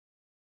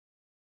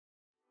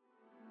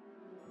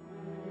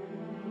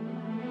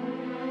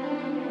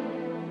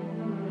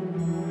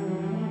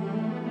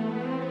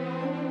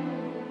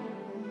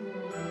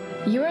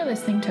You are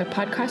listening to a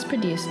podcast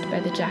produced by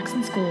the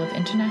Jackson School of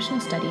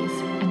International Studies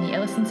and the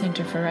Ellison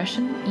Center for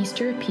Russian, East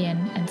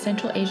European, and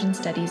Central Asian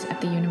Studies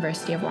at the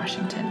University of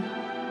Washington.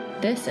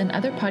 This and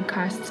other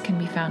podcasts can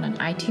be found on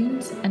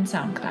iTunes and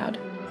SoundCloud.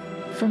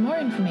 For more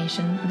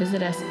information,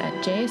 visit us at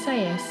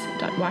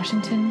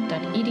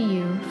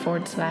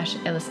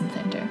jsis.washington.edu/Ellison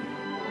Center.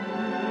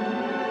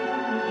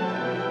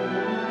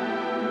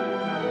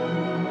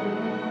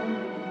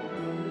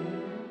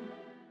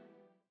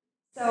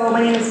 So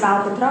my name is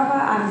Val Petrova.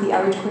 I'm the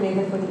outreach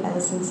coordinator for the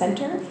Ellison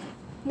Center.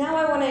 Now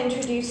I want to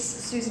introduce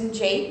Susan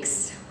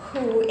Jaques,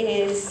 who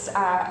is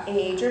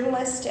a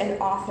journalist and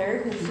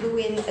author who flew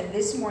in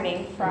this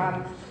morning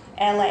from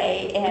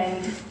LA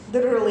and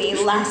literally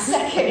last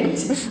second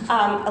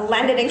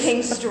landed and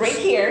came straight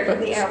here from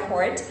the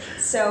airport.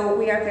 So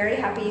we are very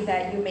happy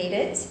that you made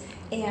it.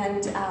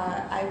 And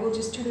I will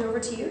just turn it over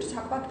to you to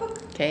talk about the book.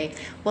 Okay.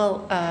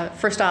 Well,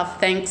 first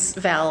off, thanks,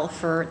 Val,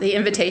 for the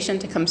invitation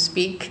to come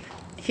speak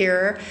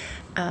here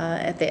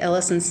at the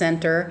Ellison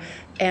Center,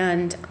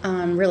 and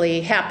I'm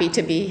really happy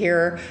to be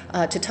here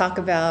to talk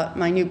about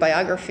my new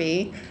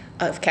biography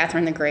of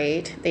Catherine the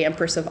Great, the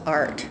Empress of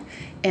Art.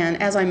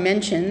 And as I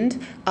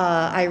mentioned,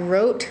 I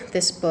wrote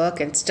this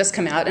book, it's just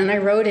come out, and I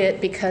wrote it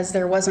because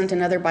there wasn't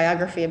another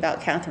biography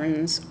about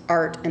Catherine's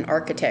art and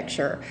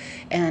architecture.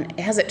 And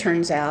as it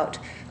turns out,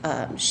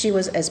 she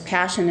was as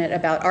passionate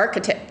about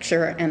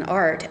architecture and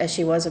art as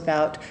she was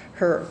about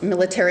her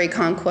military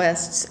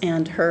conquests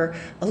and her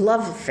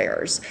love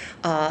affairs.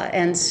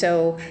 And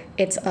so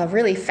it's a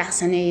really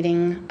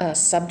fascinating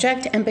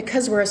subject. And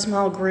because we're a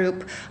small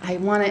group, I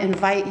want to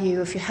invite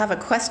you, if you have a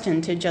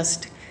question, to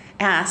just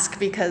ask,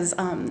 because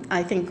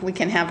I think we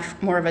can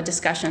have more of a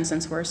discussion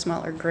since we're a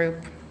smaller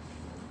group.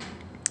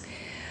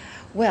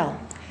 Well,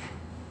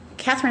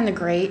 Catherine the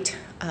Great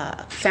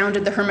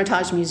founded the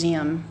Hermitage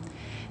Museum,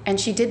 and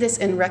she did this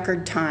in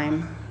record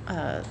time,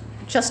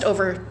 just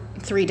over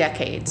 3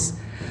 decades.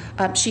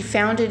 She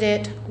founded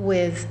it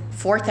with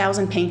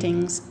 4,000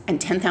 paintings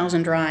and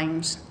 10,000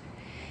 drawings.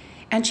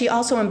 And she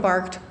also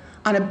embarked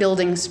on a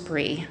building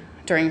spree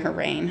during her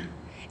reign.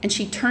 And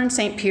she turned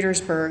St.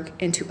 Petersburg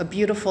into a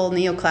beautiful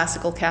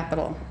neoclassical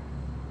capital.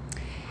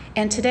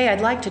 And today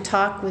I'd like to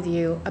talk with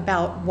you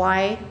about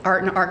why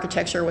art and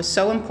architecture was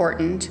so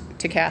important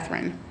to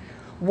Catherine,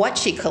 what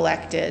she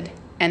collected,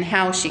 and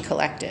how she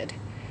collected.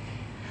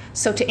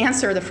 So to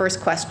answer the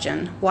first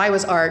question, why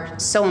was art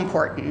so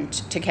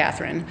important to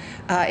Catherine?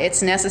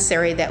 It's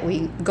necessary that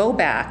we go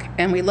back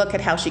and we look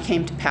at how she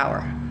came to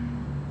power.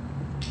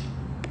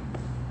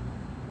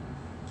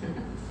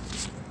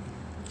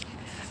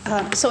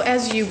 So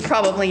as you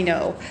probably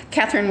know,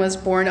 Catherine was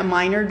born a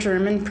minor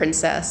German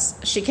princess.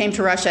 She came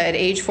to Russia at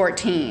age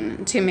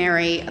 14 to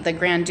marry the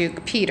Grand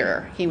Duke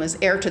Peter. He was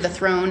heir to the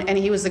throne, and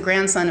he was the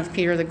grandson of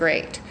Peter the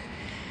Great.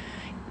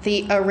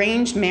 The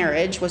arranged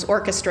marriage was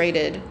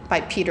orchestrated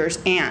by Peter's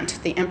aunt,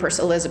 the Empress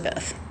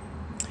Elizabeth.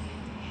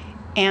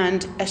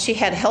 And she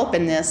had help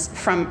in this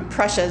from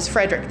Prussia's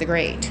Frederick the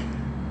Great.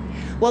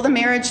 Well, the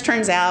marriage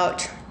turns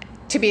out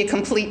to be a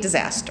complete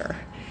disaster.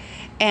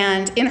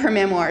 And in her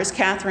memoirs,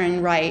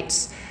 Catherine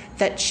writes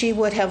that she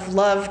would have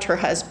loved her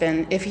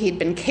husband if he'd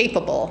been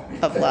capable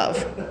of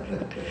love.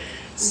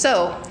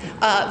 So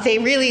they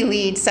really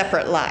lead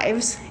separate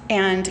lives,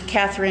 and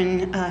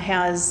Catherine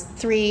has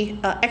 3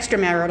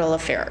 extramarital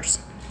affairs.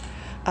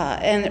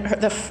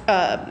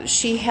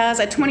 She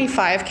has, at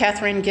 25,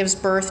 Catherine gives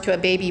birth to a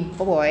baby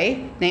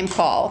boy named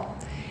Paul.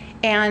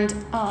 And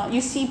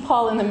you see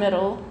Paul in the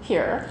middle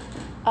here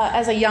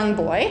as a young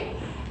boy.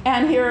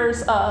 And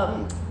here's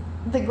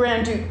the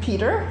Grand Duke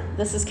Peter.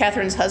 This is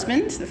Catherine's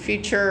husband, the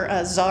future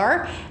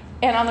Tsar.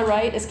 And on the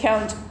right is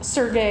Count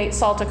Sergei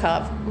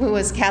Saltykov, who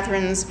was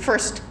Catherine's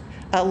first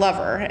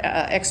lover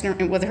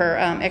with her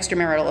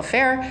extramarital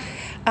affair.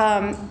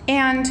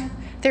 And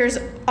there's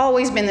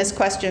always been this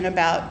question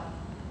about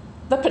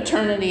the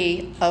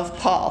paternity of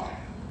Paul,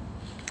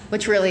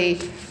 which really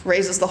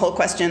raises the whole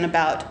question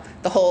about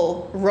the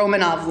whole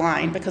Romanov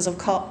line, because of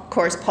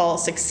course Paul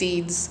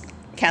succeeds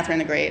Catherine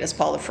the Great as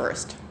Paul I.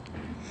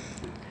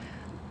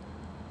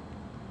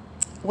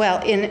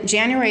 Well, in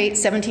January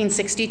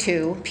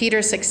 1762,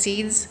 Peter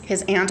succeeds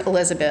his Aunt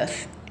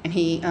Elizabeth, and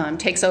he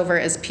takes over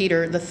as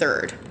Peter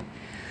III.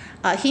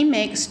 He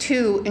makes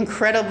 2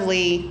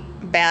 incredibly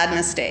bad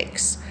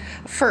mistakes.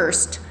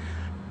 First,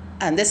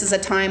 and this is a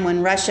time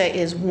when Russia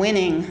is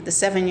winning the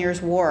 7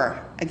 Years' War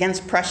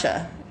against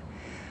Prussia.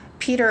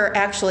 Peter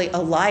actually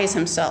allies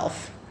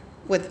himself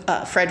with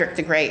Frederick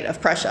the Great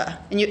of Prussia.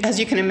 And as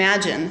you can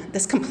imagine,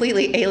 this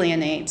completely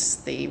alienates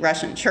the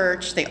Russian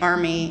church, the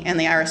army, and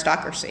the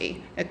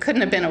aristocracy. It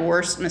couldn't have been a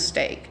worse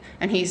mistake.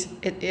 And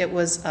it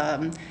was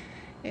a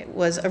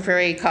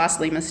very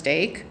costly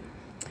mistake.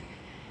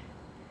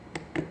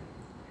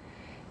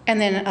 And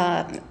then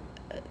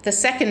the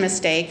second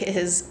mistake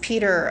is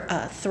Peter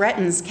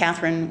threatens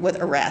Catherine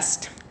with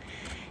arrest.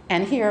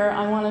 And here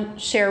I want to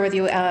share with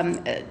you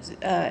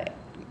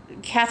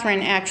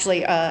Catherine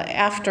actually,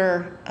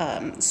 after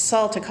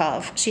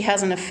Saltykov, she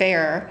has an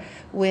affair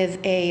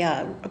with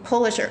a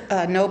Polish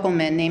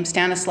nobleman named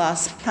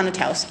Stanislas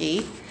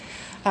Poniatowski,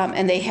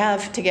 and they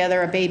have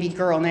together a baby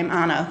girl named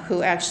Anna,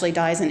 who actually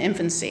dies in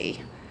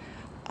infancy.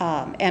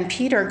 And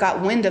Peter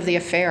got wind of the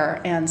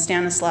affair, and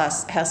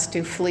Stanislas has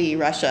to flee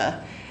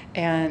Russia.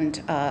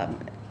 And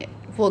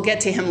we'll get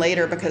to him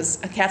later because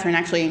Catherine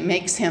actually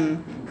makes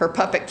him her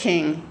puppet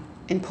king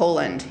in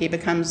Poland. He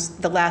becomes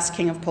the last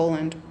king of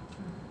Poland.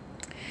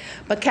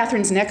 But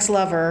Catherine's next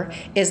lover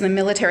is the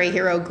military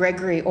hero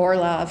Gregory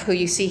Orlov, who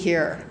you see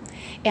here.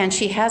 And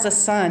she has a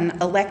son,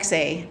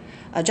 Alexei,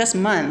 just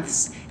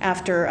months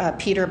after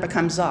Peter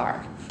becomes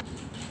Tsar.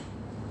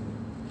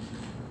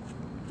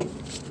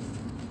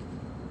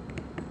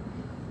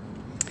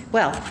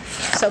 Well,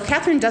 so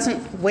Catherine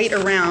doesn't wait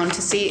around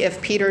to see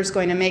if Peter's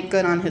going to make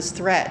good on his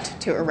threat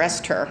to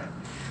arrest her.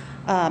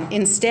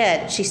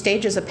 Instead, she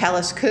stages a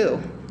palace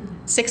coup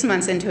 6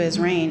 months into his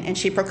reign, and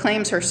she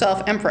proclaims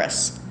herself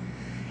empress.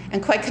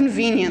 And quite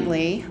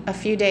conveniently, a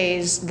few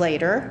days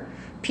later,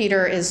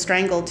 Peter is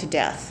strangled to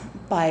death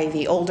by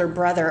the older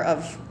brother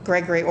of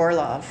Gregory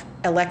Orlov,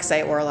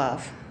 Alexei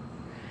Orlov.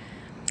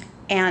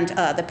 And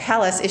the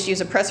palace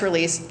issues a press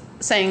release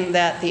saying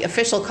that the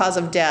official cause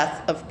of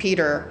death of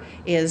Peter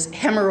is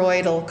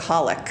hemorrhoidal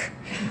colic.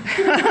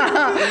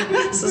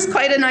 This is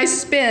quite a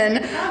nice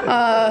spin.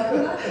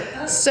 But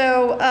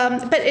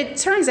it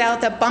turns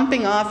out that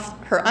bumping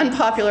off her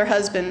unpopular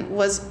husband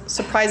was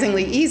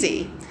surprisingly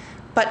easy.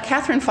 But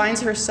Catherine finds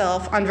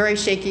herself on very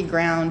shaky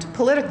ground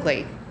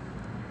politically.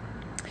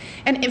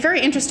 And very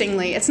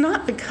interestingly, it's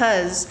not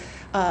because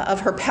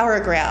of her power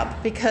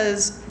grab,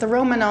 because the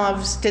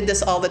Romanovs did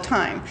this all the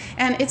time.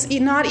 And it's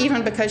not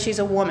even because she's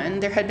a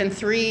woman. There had been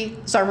 3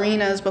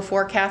 tsarinas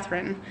before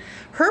Catherine.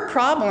 Her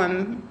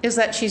problem is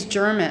that she's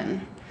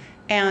German.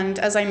 And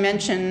as I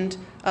mentioned,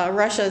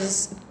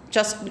 Russia's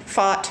just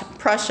fought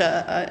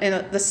Prussia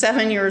in the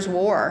 7 Years'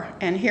 War.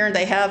 And here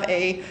they have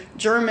a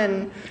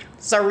German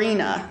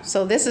tsarina.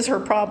 So this is her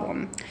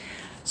problem.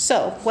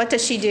 So what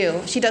does she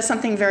do? She does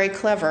something very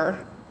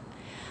clever.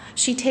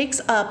 She takes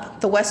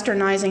up the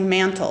westernizing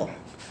mantle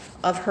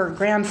of her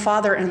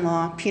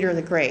grandfather-in-law, Peter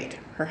the Great.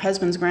 Her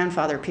husband's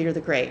grandfather, Peter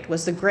the Great,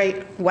 was the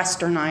great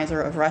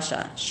westernizer of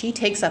Russia. She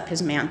takes up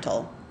his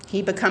mantle.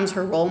 He becomes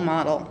her role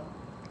model.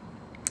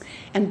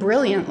 And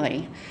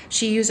brilliantly,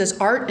 she uses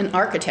art and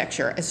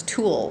architecture as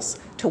tools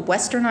to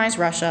westernize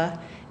Russia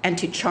and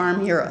to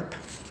charm Europe.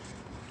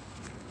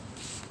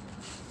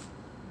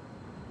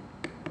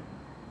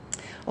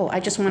 Oh, I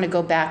just want to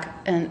go back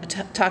and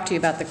talk to you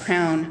about the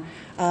crown.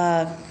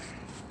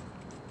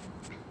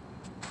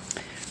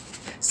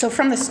 So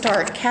from the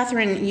start,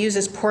 Catherine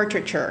uses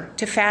portraiture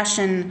to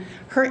fashion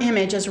her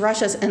image as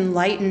Russia's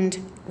enlightened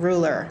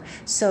ruler.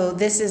 So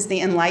this is the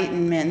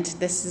Enlightenment.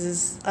 This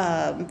is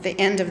the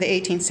end of the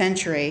 18th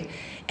century.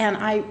 And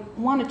I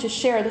wanted to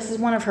share, this is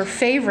one of her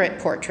favorite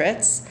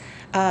portraits,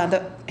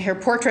 her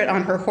portrait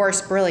on her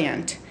horse,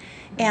 Brilliant.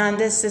 And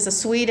this is a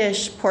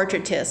Swedish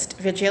portraitist,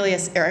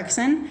 Vigilius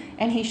Eriksson,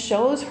 and he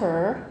shows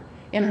her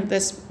in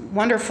this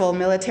wonderful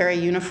military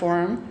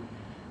uniform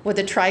with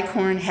a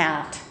tricorn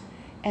hat.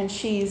 And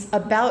she's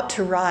about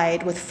to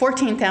ride with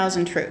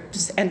 14,000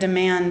 troops and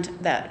demand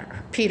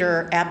that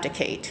Peter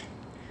abdicate.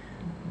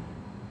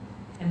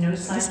 And no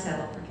side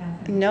saddle for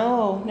Catherine.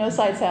 No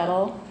side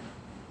saddle.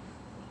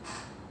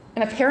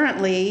 And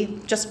apparently,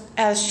 just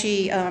as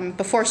she,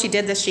 before she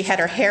did this, she had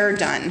her hair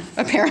done,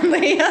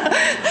 apparently.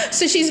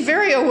 So she's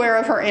very aware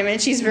of her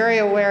image. She's very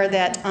aware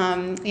that,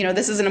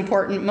 this is an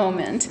important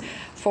moment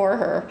for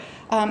her.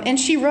 And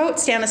she wrote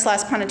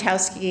Stanislas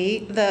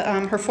Poniatowski,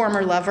 her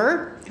former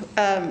lover,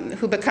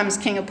 who becomes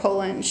king of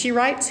Poland. She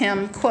writes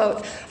him,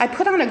 quote, "I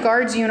put on a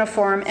guard's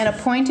uniform and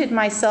appointed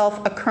myself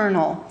a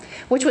colonel,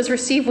 which was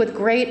received with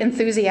great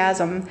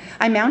enthusiasm.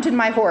 I mounted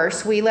my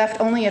horse. We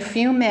left only a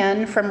few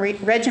men from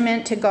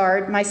regiment to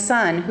guard my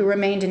son, who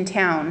remained in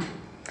town."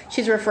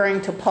 She's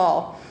referring to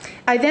Paul.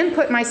 "I then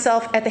put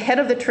myself at the head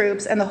of the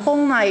troops, and the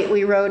whole night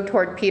we rode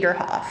toward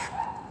Peterhof."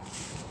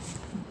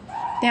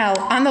 Now,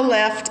 on the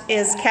left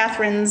is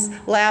Catherine's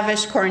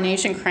lavish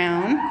coronation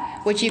crown,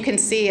 which you can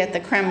see at the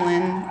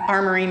Kremlin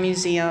Armory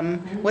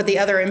Museum with the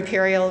other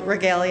imperial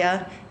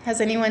regalia. Has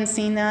anyone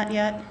seen that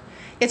yet?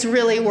 It's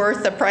really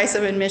worth the price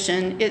of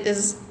admission. It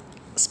is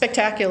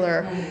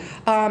spectacular.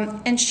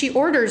 And she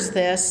orders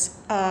this,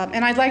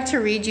 and I'd like to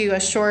read you a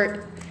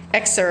short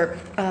excerpt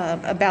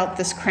about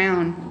this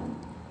crown.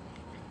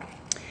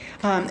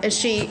 As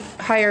she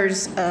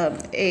hires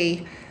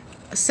a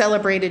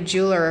celebrated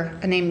jeweler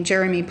named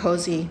Jeremy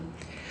Posey.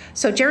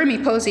 So Jeremy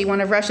Posey,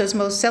 one of Russia's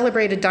most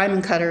celebrated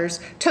diamond cutters,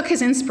 took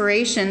his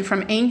inspiration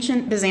from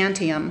ancient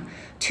Byzantium.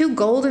 2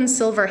 gold and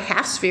silver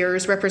half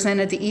spheres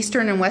represented the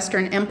Eastern and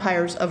Western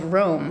empires of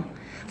Rome.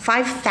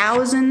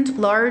 5,000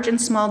 large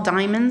and small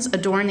diamonds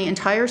adorn the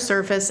entire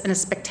surface in a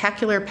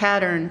spectacular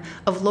pattern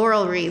of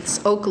laurel wreaths,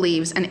 oak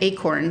leaves, and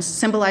acorns,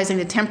 symbolizing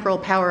the temporal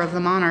power of the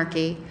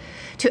monarchy.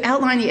 To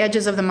outline the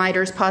edges of the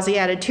mitres, Posey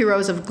added 2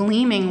 rows of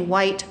gleaming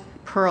white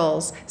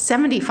pearls,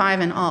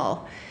 75 in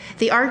all.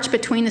 The arch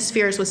between the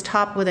spheres was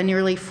topped with a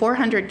nearly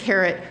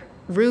 400-carat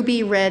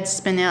ruby red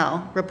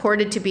spinel,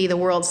 reported to be the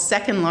world's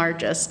second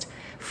largest,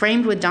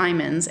 framed with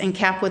diamonds and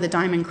capped with a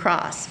diamond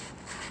cross.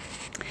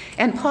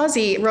 And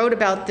Pawsey wrote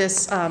about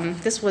this.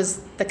 This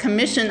was the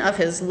commission of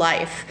his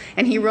life,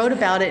 and he wrote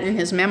about it in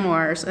his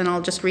memoirs, and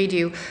I'll just read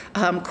you,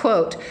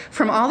 quote,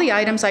 "From all the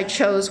items I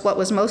chose what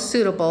was most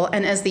suitable,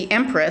 and as the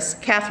Empress,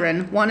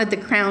 Catherine, wanted the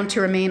crown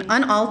to remain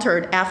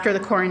unaltered after the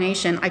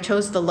coronation, I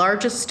chose the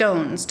largest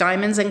stones,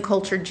 diamonds, and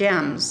cultured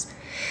gems.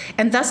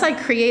 And thus I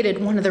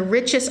created one of the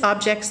richest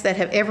objects that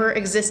have ever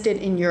existed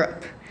in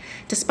Europe.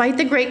 Despite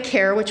the great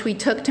care which we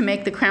took to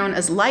make the crown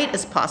as light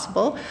as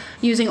possible,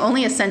 using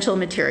only essential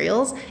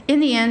materials,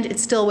 in the end it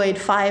still weighed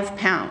 5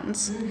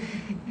 pounds.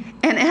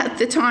 And at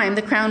the time,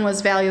 the crown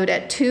was valued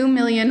at 2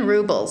 million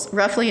rubles,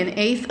 roughly an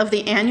eighth of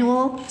the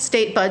annual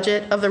state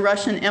budget of the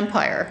Russian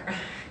Empire."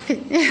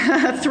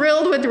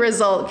 Thrilled with the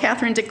result,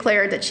 Catherine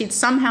declared that she'd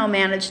somehow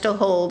managed to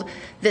hold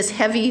this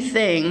heavy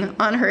thing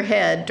on her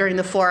head during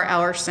the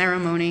 4-hour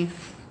ceremony.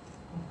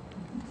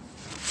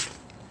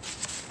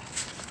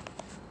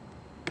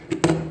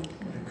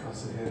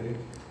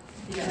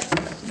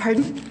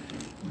 Pardon?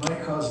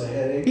 Might cause a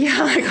headache.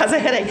 Yeah, it causes a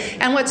headache.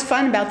 And what's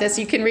fun about this,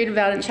 you can read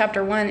about it in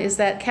chapter 1, is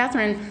that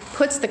Catherine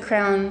puts the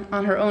crown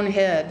on her own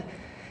head.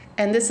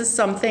 And this is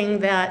something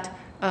that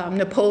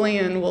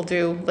Napoleon will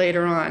do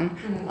later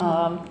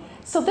on.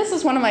 So this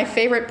is one of my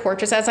favorite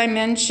portraits. As I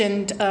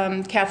mentioned,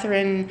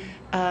 Catherine,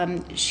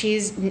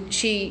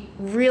 she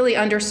really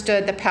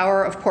understood the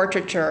power of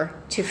portraiture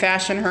to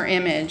fashion her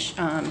image.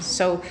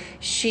 So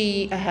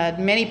she had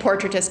many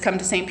portraitists come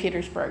to St.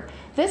 Petersburg.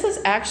 This is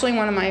actually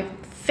one of my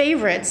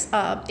favorites.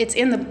 It's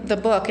in the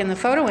book, in the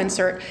photo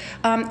insert.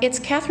 It's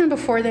Catherine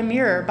Before the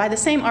Mirror by the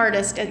same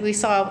artist as we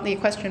saw the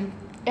equestrian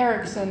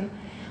Erickson.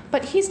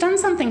 But he's done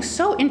something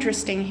so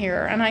interesting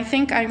here, and I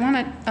think I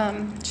want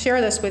to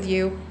share this with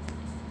you.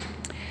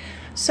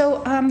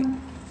 So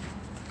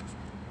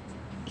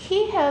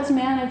he has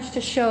managed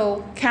to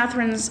show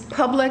Catherine's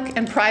public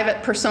and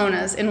private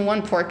personas in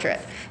one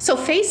portrait. So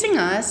facing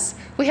us,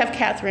 we have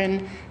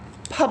Catherine,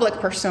 public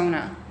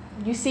persona.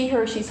 You see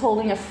her, she's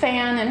holding a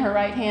fan in her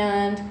right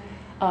hand.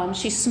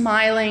 She's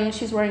smiling.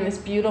 She's wearing this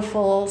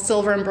beautiful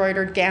silver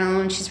embroidered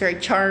gown. She's very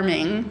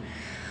charming.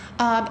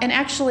 And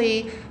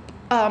actually,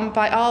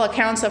 by all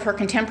accounts of her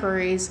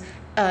contemporaries,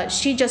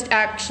 she just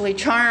actually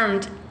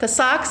charmed the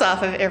socks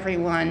off of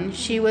everyone.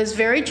 She was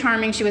very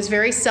charming. She was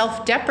very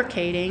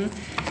self-deprecating.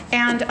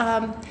 And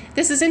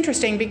this is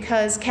interesting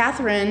because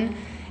Catherine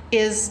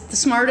is the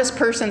smartest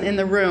person in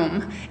the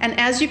room. And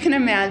as you can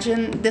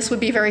imagine, this would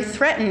be very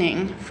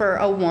threatening for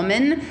a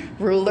woman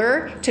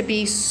ruler to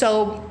be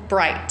so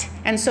bright.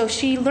 And so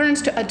she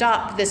learns to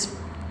adopt this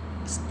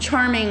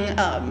charming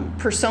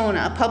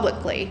persona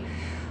publicly.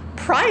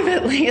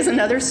 Privately is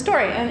another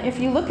story. And if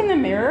you look in the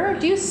mirror,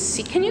 can you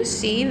see can you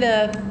see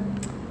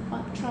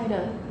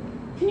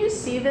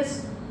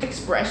this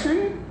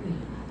expression?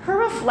 Her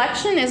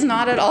reflection is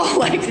not at all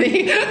like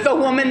the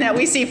woman that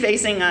we see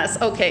facing us.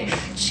 Okay,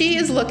 she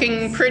is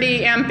looking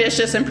pretty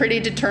ambitious and pretty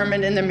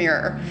determined in the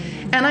mirror.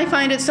 And I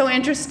find it so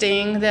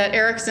interesting that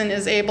Erickson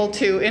is able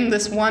to, in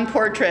this one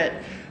portrait,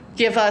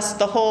 give us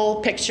the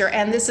whole picture.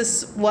 And this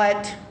is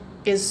what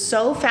is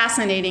so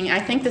fascinating. I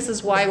think this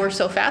is why we're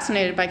so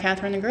fascinated by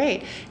Catherine the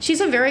Great.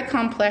 She's a very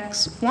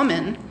complex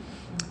woman.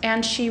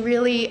 And she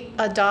really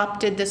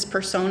adopted this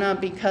persona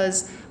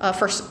because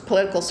for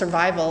political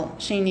survival,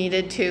 she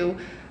needed to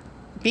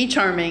be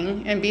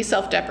charming and be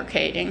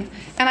self-deprecating.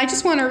 And I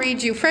just want to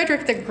read you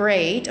Frederick the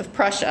Great of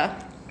Prussia,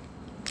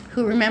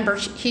 who, remember,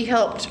 he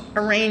helped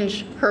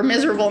arrange her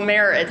miserable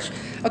marriage.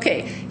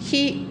 Okay,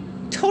 he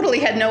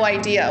totally had no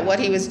idea what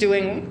he was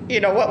doing,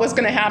 what was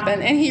going to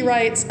happen. And he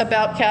writes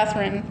about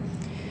Catherine.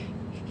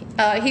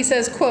 He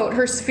says, quote,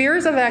 "Her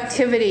spheres of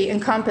activity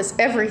encompass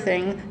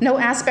everything. No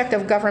aspect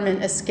of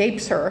government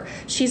escapes her.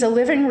 She's a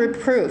living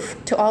reproof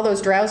to all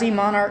those drowsy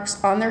monarchs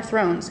on their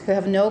thrones who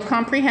have no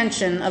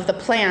comprehension of the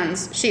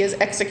plans she is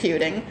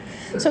executing."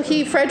 So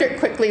Frederick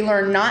quickly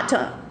learned not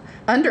to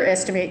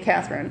underestimate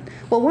Catherine.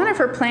 Well, one of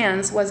her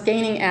plans was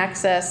gaining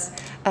access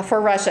for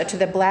Russia to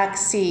the Black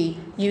Sea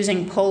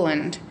using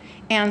Poland.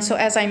 And so,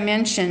 as I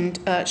mentioned,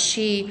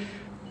 she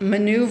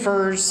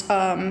maneuvers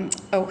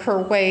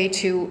her way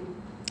to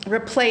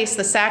replace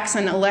the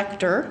Saxon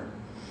elector,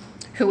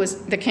 who was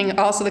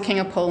also the king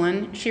of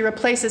Poland. She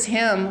replaces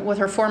him with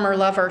her former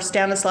lover,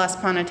 Stanislas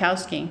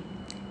Poniatowski.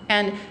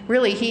 And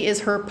really, he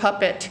is her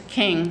puppet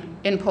king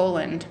in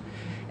Poland.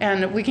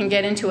 And we can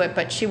get into it,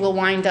 but she will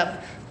wind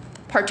up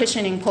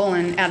partitioning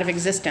Poland out of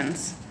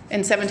existence.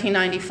 In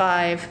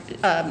 1795,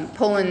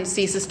 Poland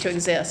ceases to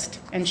exist,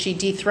 and she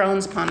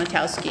dethrones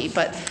Poniatowski.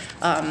 But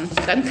I'm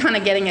kind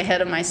of getting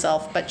ahead of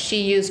myself. But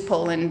she used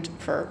Poland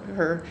for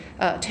her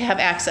to have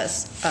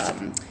access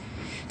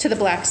to the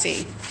Black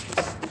Sea.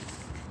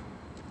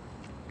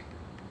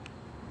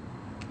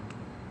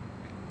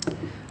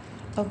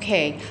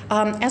 Okay,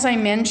 as I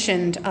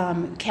mentioned,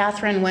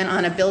 Catherine went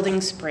on a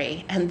building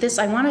spree, and this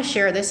I want to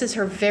share. This is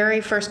her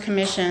very first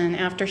commission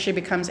after she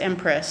becomes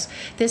empress.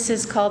 This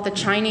is called the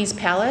Chinese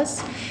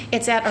Palace.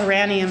 It's at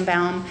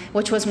Oranienbaum,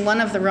 which was one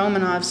of the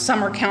Romanovs'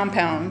 summer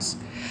compounds.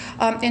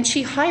 And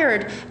she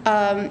hired,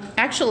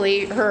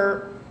 actually,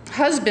 her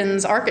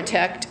husband's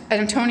architect,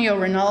 Antonio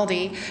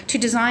Rinaldi, to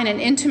design an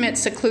intimate,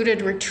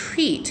 secluded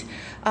retreat.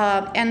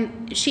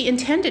 And she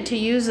intended to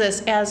use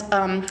this as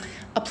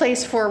a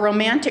place for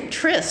romantic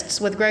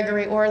trysts with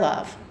Gregory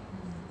Orlov.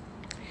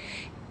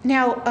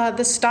 Now,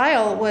 the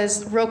style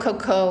was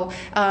Rococo,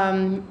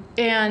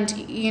 and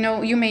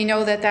you may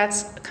know that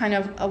that's kind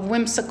of a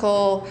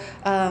whimsical,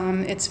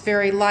 it's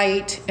very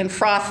light and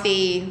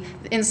frothy.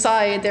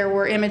 Inside there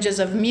were images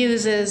of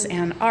muses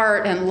and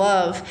art and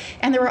love,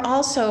 and there were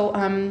also,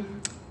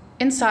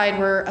 inside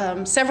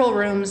were several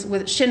rooms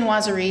with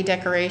chinoiserie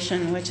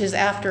decoration, which is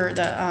after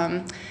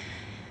the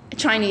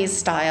Chinese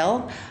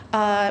style,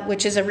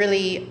 which is a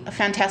really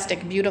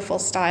fantastic, beautiful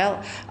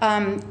style.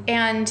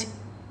 And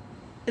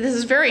this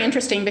is very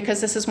interesting because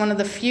this is one of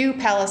the few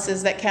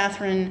palaces that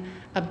Catherine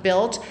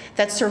built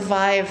that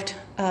survived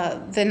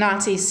the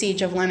Nazi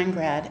siege of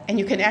Leningrad. And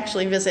you can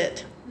actually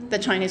visit the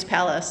Chinese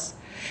palace.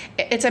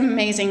 It's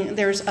amazing.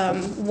 There's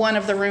one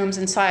of the rooms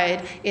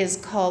inside is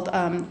called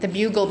the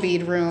Bugle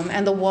Bead Room,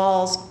 and the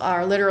walls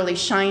are literally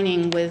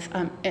shining with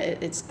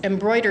it's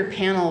embroidered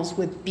panels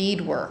with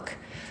beadwork.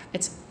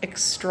 It's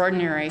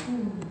extraordinary.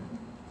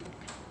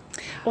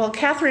 Well,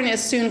 Catherine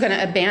is soon going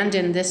to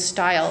abandon this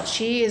style.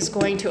 She is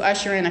going to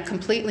usher in a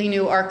completely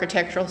new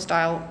architectural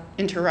style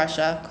into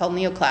Russia called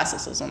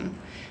neoclassicism.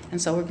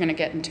 And so we're going to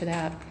get into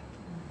that.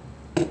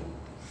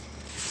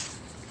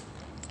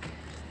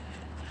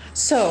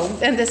 So,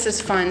 and this is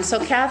fun.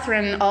 So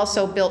Catherine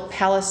also built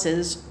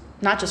palaces,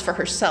 not just for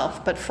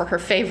herself, but for her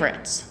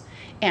favorites.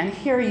 And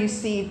here you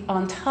see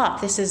on top,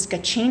 this is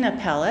Gatchina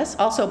Palace,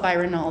 also by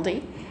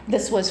Rinaldi.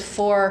 This was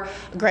for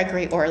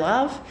Gregory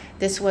Orlov.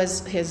 This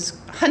was his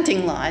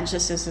hunting lodge.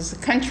 This is his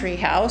country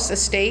house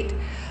estate.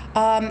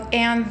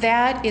 And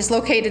that is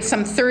located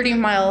some 30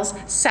 miles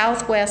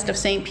southwest of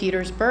St.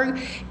 Petersburg.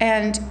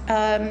 And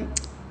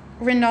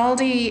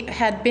Rinaldi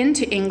had been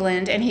to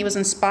England, and he was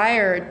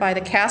inspired by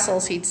the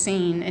castles he'd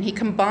seen. And he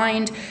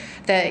combined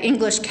the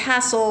English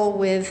castle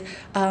with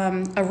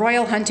a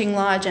royal hunting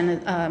lodge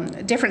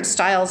and different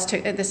styles.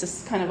 This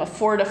is kind of a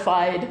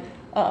fortified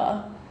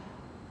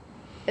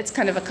it's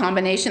kind of a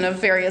combination of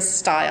various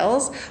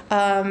styles.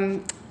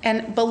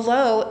 And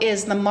below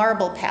is the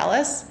Marble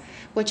Palace,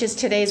 which is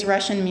today's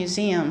Russian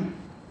Museum.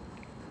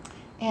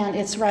 And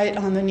it's right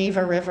on the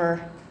Neva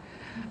River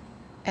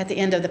at the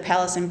end of the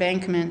palace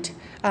embankment.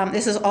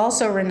 This is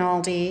also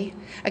Rinaldi.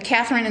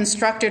 Catherine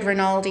instructed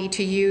Rinaldi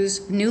to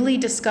use newly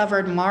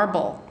discovered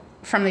marble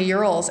from the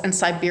Urals and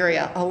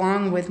Siberia,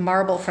 along with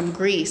marble from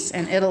Greece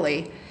and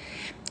Italy.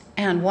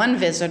 And one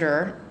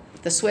visitor,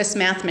 the Swiss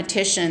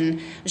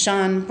mathematician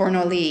Jean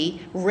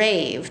Bernoulli,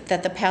 raved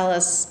that the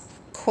palace,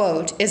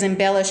 quote, is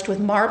embellished with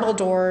marble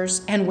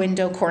doors and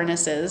window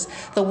cornices.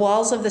 The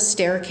walls of the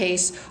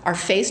staircase are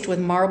faced with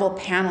marble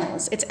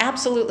panels. It's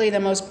absolutely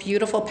the most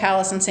beautiful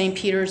palace in St.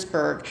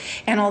 Petersburg,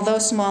 and although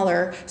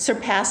smaller,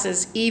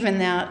 surpasses even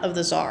that of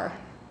the Tsar.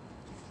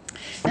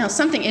 Now,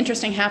 something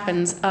interesting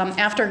happens.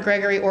 After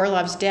Gregory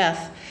Orlov's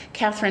death,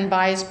 Catherine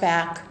buys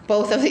back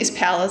both of these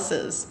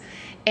palaces.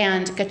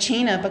 And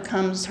Gatchina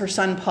becomes her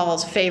son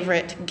Paul's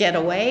favorite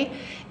getaway.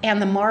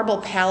 And the Marble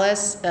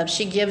Palace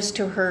she gives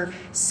to her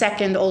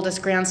second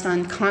oldest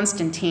grandson,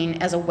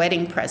 Constantine, as a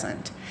wedding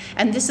present.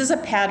 And this is a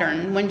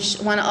pattern.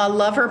 When a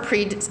lover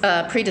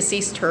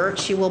predeceased her,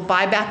 she will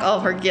buy back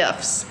all her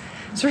gifts.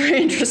 It's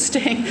very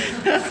interesting.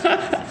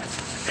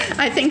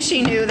 I think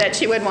she knew that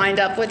she would wind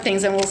up with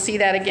things, and we'll see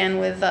that again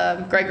with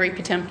Gregory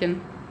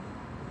Potemkin.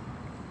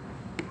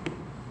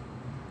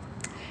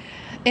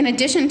 In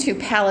addition to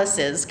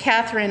palaces,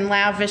 Catherine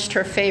lavished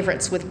her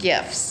favorites with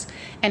gifts.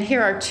 And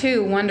here are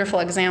two wonderful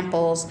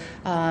examples.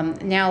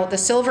 Now, the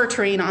silver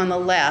tureen on the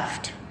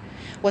left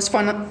was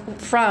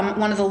from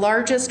one of the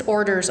largest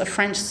orders of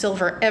French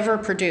silver ever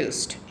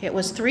produced. It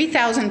was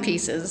 3,000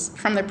 pieces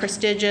from the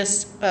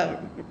prestigious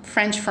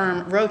French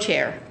firm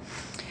Rocher.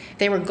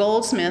 They were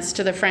goldsmiths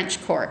to the French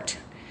court.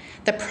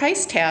 The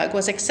price tag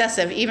was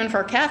excessive even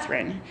for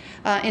Catherine.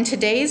 In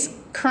today's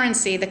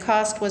currency, the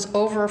cost was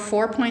over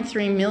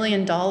 $4.3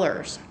 million,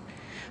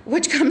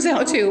 which comes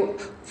out to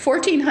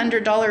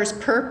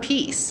 $1,400 per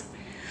piece.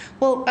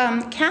 Well,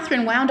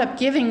 Catherine wound up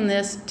giving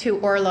this to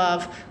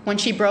Orlov when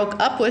she broke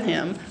up with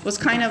him. It was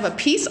kind of a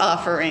peace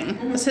offering.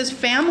 Because his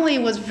family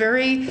was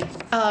very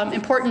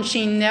important.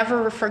 She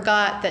never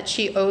forgot that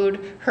she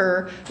owed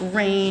her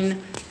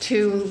reign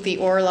to the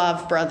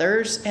Orlov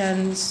brothers.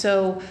 And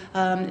so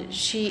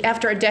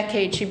after a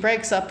decade, she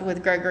breaks up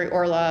with Gregory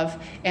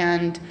Orlov,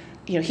 and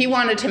he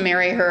wanted to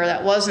marry her.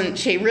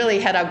 She really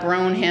had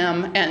outgrown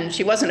him, and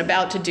she wasn't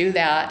about to do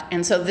that.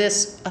 And so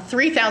a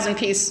 3,000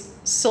 piece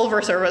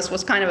silver service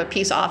was kind of a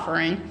peace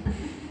offering.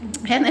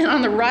 And then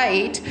on the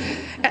right,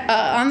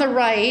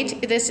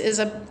 this is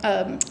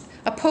a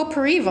a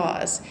potpourri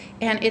vase,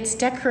 and it's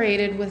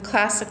decorated with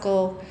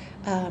classical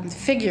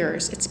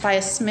figures. It's by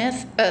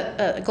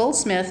a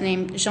goldsmith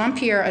named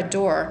Jean-Pierre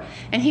Ador,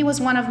 and he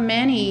was one of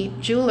many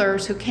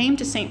jewelers who came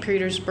to St.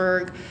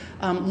 Petersburg,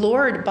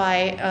 lured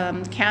by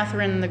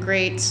Catherine the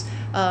Great's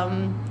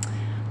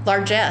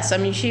largesse. I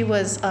mean, she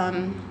was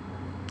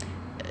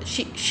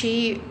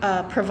she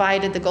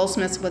provided the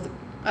goldsmiths with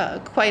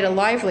quite a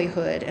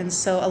livelihood, and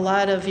so a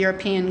lot of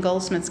European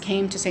goldsmiths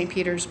came to St.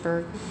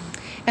 Petersburg.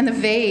 And the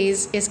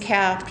vase is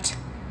capped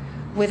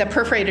with a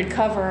perforated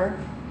cover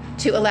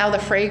to allow the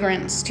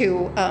fragrance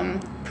to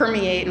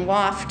permeate and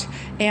waft.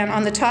 And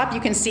on the top, you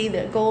can see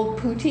the gold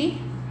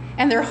putti,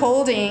 and they're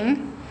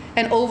holding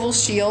an oval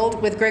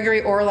shield with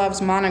Gregory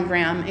Orlov's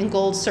monogram in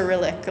gold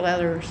Cyrillic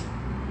letters.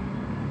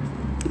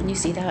 Can you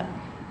see that?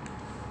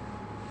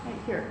 Right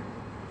here.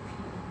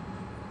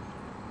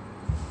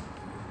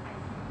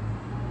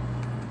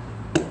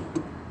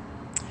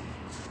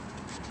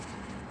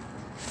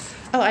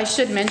 Oh, I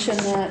should mention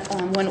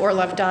that when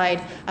Orlov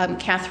died,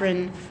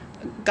 Catherine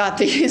got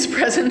his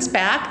presents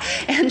back,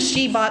 and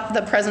she bought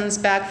the presents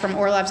back from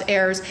Orlov's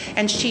heirs,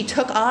 and she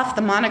took off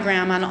the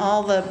monogram on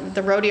all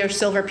the rodeo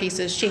silver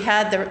pieces. She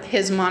had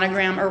his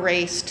monogram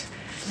erased.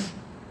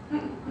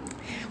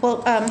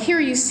 Well, here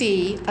you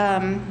see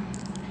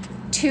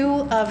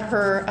two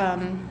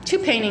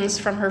paintings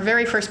from her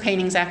very first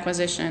paintings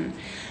acquisition.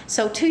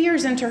 So 2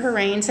 years into her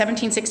reign,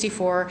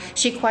 1764,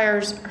 she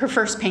acquires her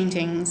first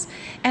paintings.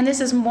 And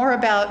this is more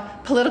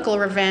about political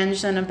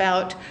revenge than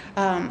about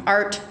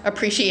art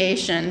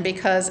appreciation,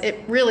 because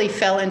it really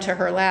fell into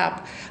her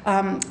lap.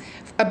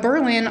 A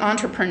Berlin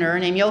entrepreneur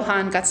named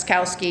Johann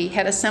Gotskowski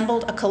had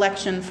assembled a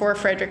collection for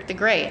Frederick the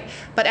Great.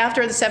 But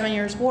after the 7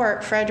 Years'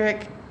 War,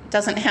 Frederick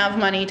doesn't have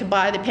money to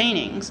buy the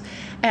paintings,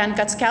 and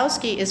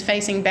Gotskowski is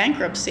facing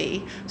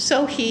bankruptcy.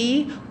 So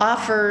he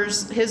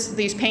offers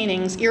these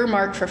paintings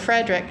earmarked for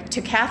Frederick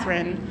to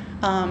Catherine,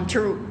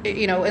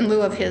 in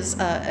lieu of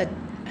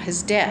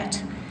his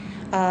debt.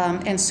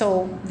 And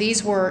so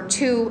these were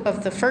two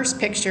of the first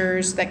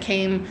pictures that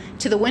came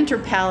to the Winter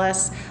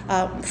Palace.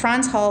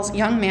 Franz Hall's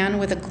young man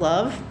with a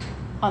glove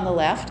on the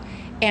left,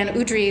 and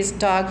Udry's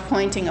dog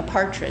pointing a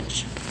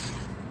partridge.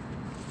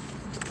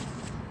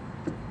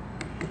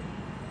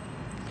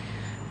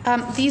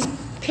 These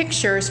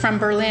pictures from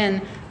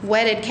Berlin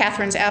whetted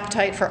Catherine's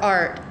appetite for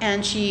art,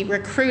 and she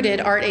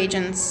recruited art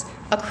agents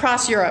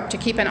across Europe to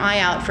keep an eye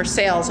out for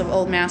sales of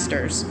old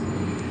masters.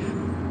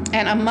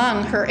 And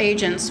among her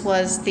agents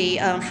was the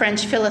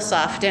French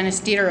philosophe Denis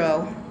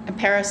Diderot,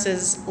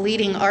 Paris's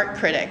leading art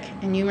critic.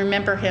 And you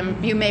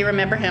may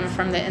remember him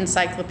from the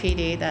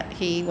encyclopedia that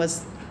he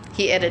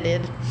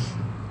edited.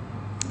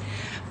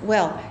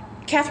 Well,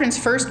 Catherine's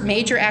first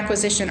major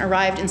acquisition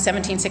arrived in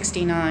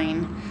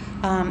 1769.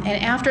 And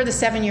after the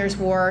 7 Years'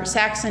 War,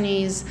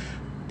 Saxony's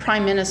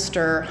Prime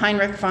Minister,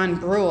 Heinrich von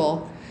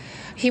Brühl,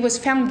 he was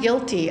found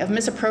guilty of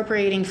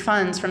misappropriating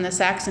funds from the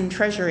Saxon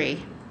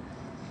treasury.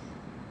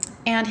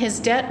 And his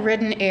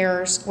debt-ridden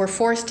heirs were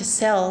forced to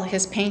sell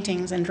his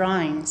paintings and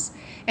drawings.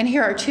 And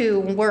here are two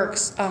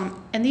works,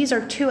 and these are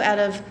 2 out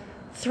of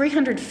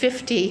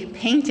 350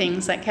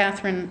 paintings that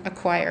Catherine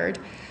acquired.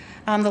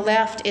 On the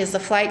left is The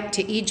Flight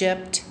to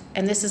Egypt,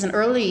 and this is an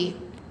early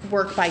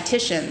work by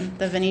Titian,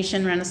 the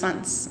Venetian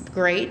Renaissance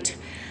great.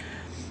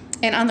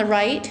 And on the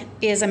right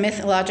is a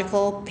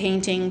mythological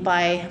painting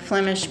by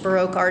Flemish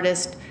Baroque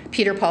artist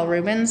Peter Paul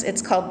Rubens.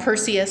 It's called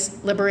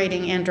Perseus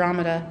Liberating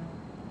Andromeda.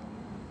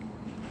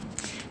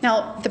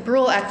 Now, the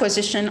Brühl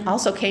acquisition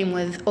also came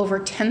with over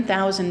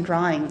 10,000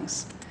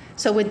 drawings.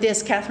 So with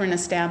this, Catherine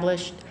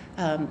established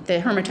the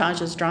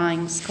Hermitage's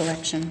drawings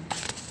collection.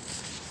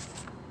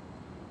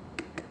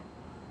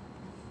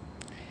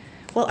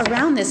 Well,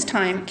 around this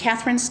time,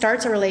 Catherine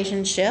starts a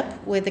relationship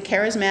with the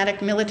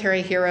charismatic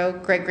military hero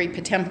Gregory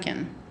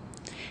Potemkin.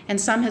 And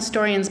some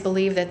historians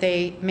believe that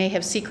they may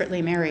have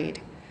secretly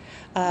married.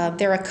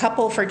 They're a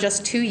couple for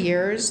just 2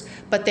 years,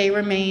 but they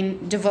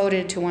remain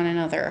devoted to one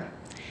another.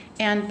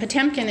 And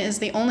Potemkin is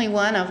the only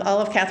one of all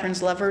of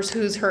Catherine's lovers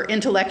who's her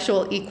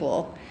intellectual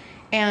equal.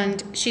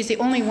 And he is the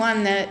only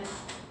one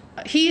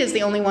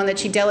that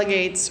she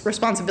delegates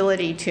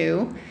responsibility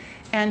to.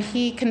 And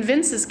he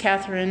convinces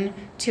Catherine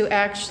to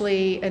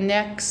actually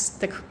annex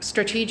the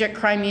strategic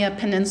Crimea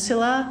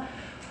Peninsula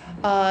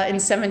in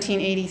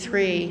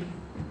 1783.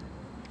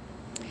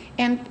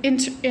 And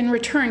in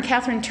return,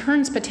 Catherine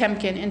turns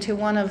Potemkin into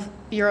one of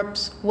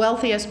Europe's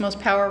wealthiest, most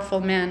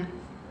powerful men.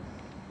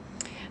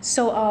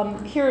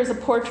 So here is a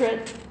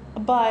portrait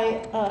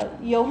by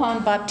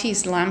Johann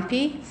Baptist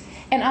Lampi.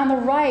 And on the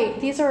right,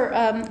 these are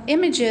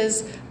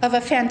images of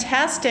a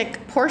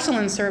fantastic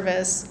porcelain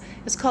service.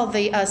 It's called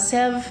the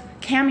Sèvres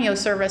cameo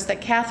service that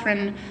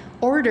Catherine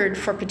ordered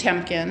for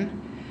Potemkin.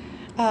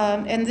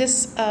 And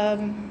this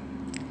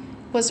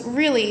was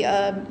really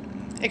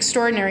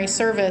extraordinary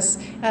service.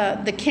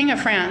 The King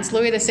of France,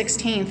 Louis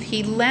XVI,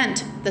 he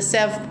lent the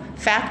Sèvres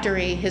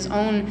factory his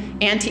own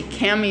antique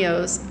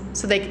cameos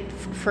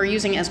for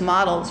using as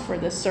models for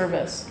this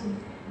service.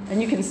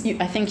 And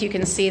I think you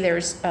can see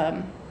there's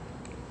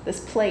this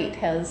plate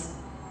has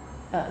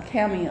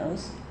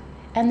cameos.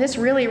 And this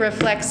really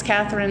reflects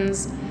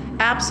Catherine's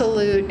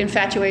absolute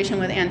infatuation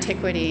with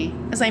antiquity.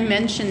 As I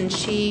mentioned,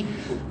 she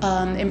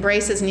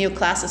embraces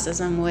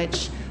neoclassicism,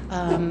 which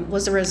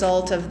was a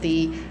result of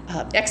the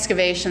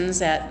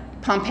excavations at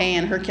Pompeii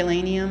and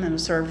Herculaneum, and a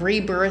sort of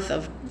rebirth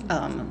of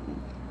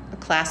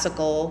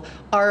classical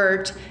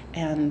art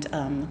and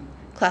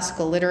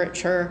classical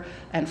literature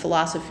and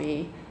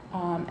philosophy.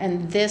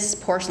 And this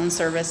porcelain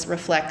service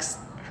reflects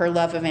her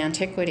love of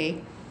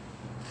antiquity.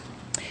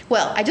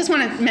 Well, I just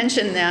want to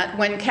mention that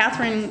when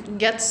Catherine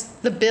gets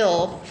the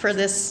bill for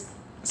this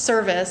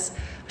service,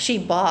 she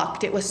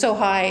balked. It was so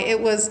high.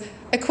 It was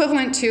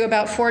equivalent to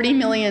about $40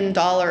 million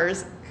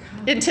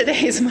in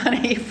today's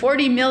money.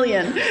 $40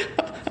 million.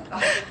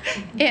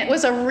 It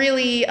was a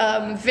really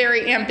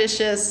very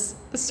ambitious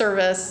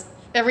service.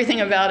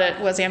 Everything about it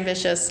was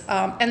ambitious.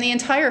 And the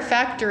entire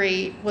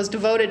factory was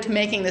devoted to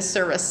making this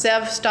service.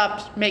 Sev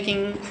stopped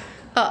making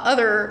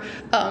other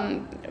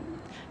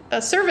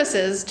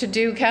services to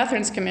do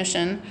Catherine's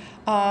commission.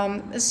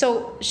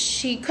 So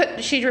she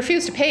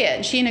refused to pay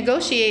it. She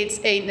negotiates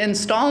an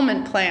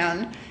installment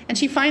plan, and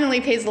she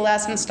finally pays the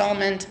last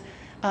installment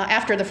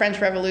after the French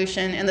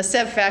Revolution, and the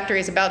Sev factory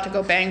is about to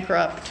go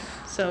bankrupt.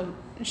 So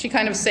she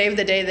kind of saved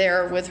the day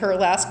there with her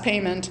last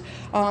payment.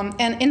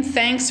 And in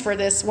thanks for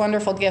this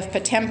wonderful gift,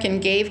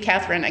 Potemkin gave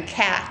Catherine a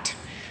cat.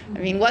 I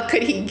mean, what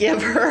could he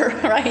give her,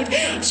 right?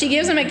 He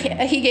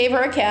gave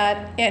her a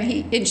cat,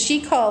 and she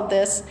called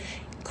this,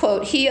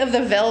 quote, "he of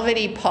the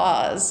velvety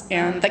paws,"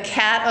 and the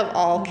cat of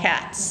all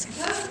cats.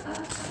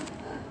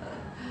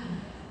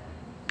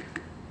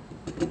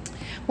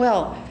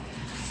 Well,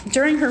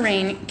 during her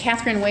reign,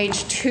 Catherine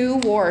waged 2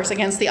 wars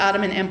against the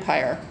Ottoman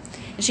Empire.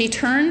 She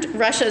turned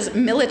Russia's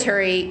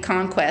military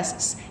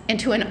conquests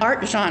into an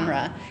art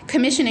genre,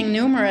 commissioning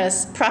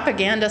numerous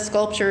propaganda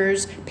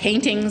sculptures,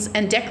 paintings,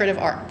 and decorative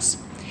arts.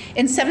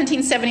 In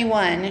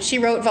 1771, she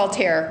wrote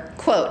Voltaire,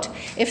 quote,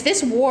 "If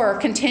this war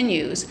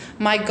continues,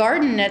 my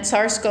garden at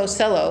Tsarskoe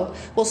Selo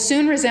will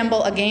soon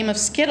resemble a game of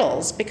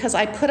skittles because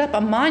I put up a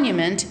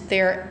monument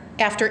there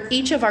after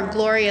each of our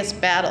glorious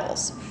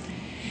battles."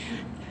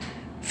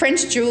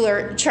 French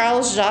jeweler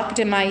Charles Jacques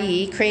de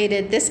Mailly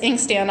created this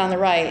inkstand on the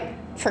right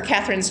for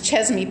Catherine's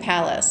Chesme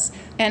Palace,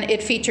 and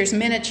it features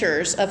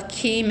miniatures of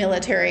key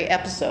military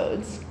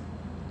episodes.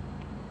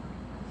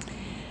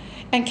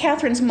 And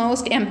Catherine's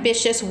most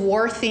ambitious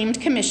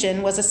war-themed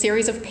commission was a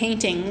series of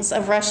paintings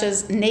of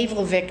Russia's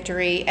naval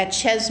victory at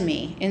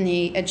Chesme in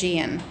the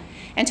Aegean.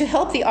 And to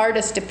help the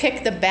artist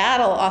depict the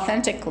battle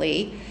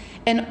authentically,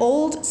 an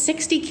old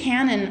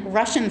 60-cannon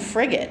Russian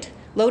frigate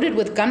loaded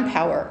with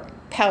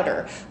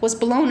gunpowder was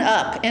blown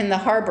up in the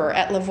harbor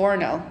at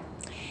Livorno.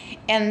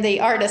 And the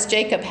artist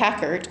Jacob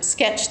Hackert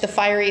sketched the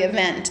fiery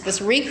event,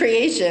 this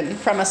recreation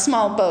from a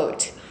small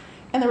boat.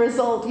 And the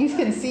result, you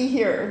can see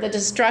here, the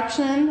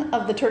destruction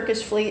of the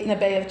Turkish fleet in the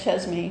Bay of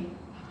Chesme.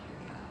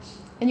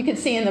 And you can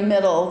see in the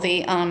middle,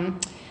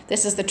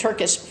 this is the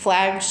Turkish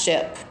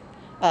flagship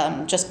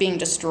just being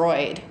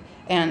destroyed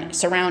and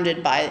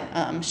surrounded by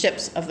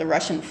ships of the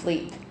Russian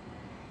fleet.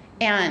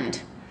 And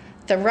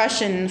the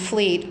Russian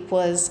fleet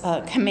was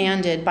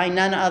commanded by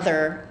none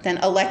other than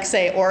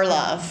Alexei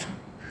Orlov,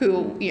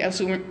 who,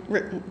 as we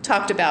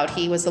talked about,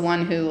 he was the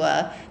one who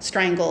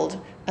strangled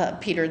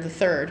Peter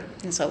III.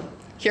 And so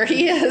here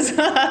he is.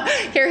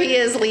 Here he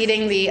is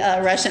leading the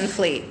Russian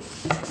fleet.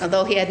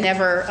 Although he had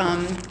never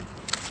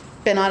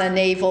been on a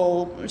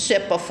naval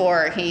ship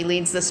before, he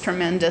leads this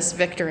tremendous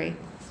victory.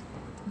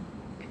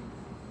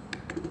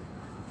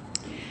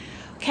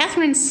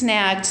 Catherine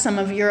snagged some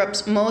of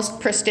Europe's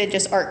most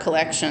prestigious art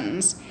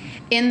collections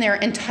in their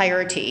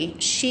entirety.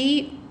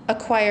 She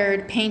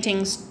acquired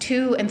paintings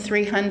 200 and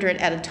 300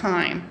 at a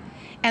time.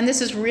 And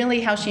this is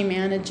really how she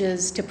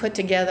manages to put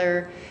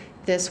together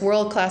this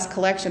world-class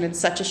collection in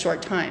such a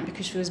short time,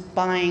 because she was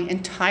buying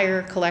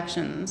entire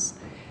collections.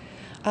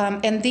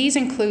 And these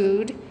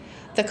include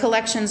the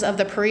collections of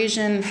the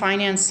Parisian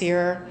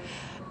financier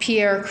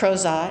Pierre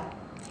Crozat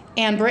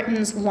and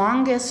Britain's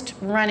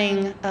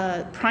longest-running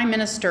Prime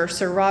Minister,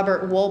 Sir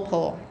Robert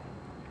Walpole.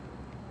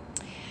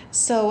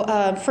 So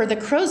for the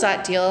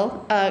Crozat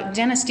deal,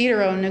 Denis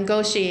Diderot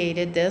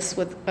negotiated this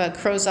with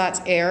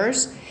Crozat's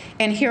heirs.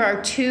 And here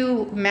are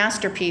 2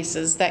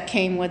 masterpieces that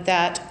came with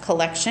that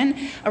collection.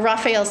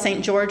 Raphael's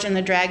St. George and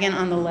the Dragon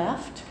on the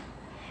left,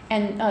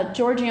 and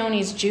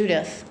Giorgione's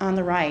Judith on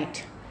the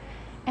right.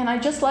 And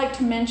I'd just like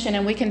to mention,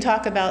 and we can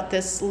talk about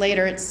this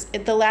later,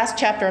 the last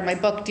chapter of my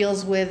book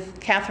deals with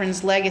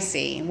Catherine's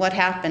legacy, what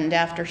happened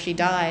after she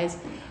dies.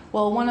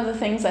 Well, one of the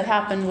things that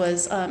happened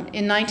was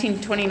in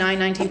 1929,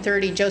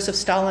 1930, Joseph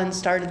Stalin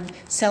started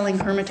selling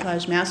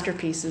Hermitage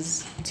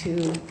masterpieces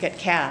to get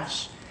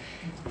cash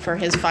for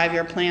his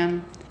 5-year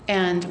plan.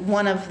 And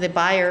one of the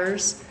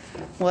buyers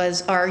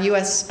was our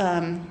U.S.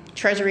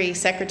 Treasury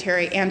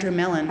Secretary, Andrew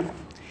Mellon.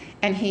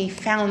 And he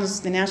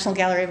founds the National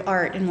Gallery of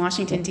Art in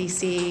Washington,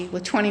 D.C.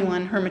 with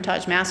 21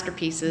 Hermitage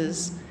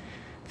masterpieces.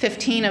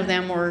 15 of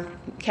them were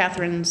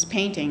Catherine's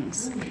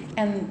paintings.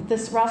 And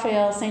this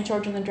Raphael, St.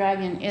 George and the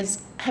Dragon,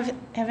 have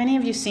any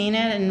of you seen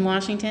it in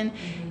Washington?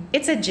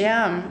 It's a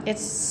gem.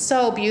 It's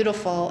so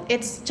beautiful.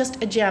 It's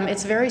just a gem.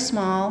 It's very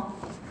small.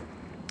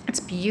 It's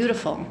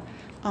beautiful.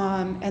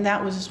 And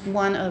that was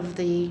one of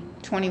the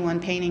 21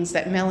 paintings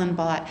that Mellon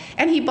bought.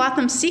 And he bought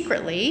them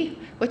secretly,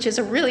 which is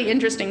a really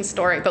interesting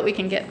story, but we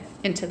can get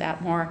into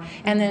that more.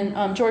 And then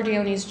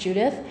Giorgione's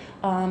Judith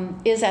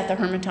is at the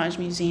Hermitage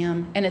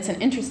Museum, and it's an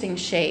interesting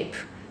shape.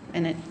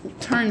 And it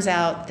turns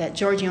out that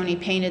Giorgione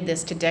painted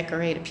this to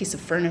decorate a piece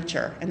of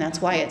furniture, and that's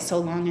why it's so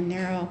long and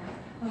narrow.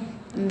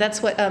 And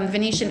that's what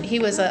Venetian, he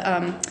was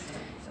a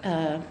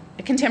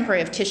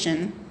contemporary of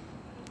Titian,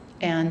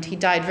 and he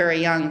died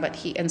very young,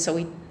 and so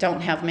we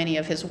don't have many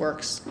of his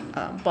works.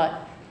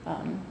 But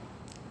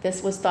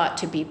this was thought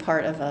to be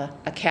part of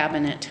a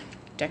cabinet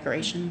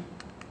decoration.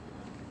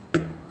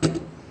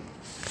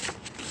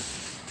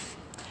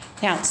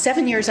 Now,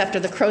 7 years after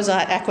the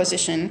Crozat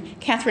acquisition,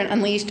 Catherine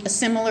unleashed a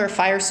similar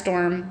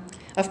firestorm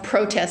of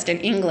protest in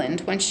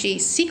England when she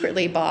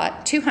secretly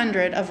bought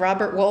 200 of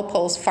Robert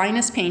Walpole's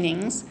finest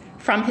paintings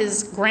from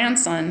his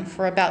grandson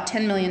for about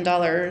 $10 million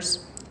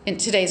in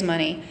today's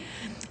money.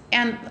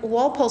 And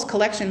Walpole's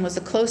collection was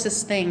the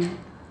closest thing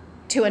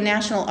to a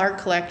national art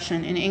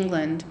collection in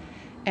England.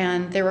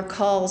 And there were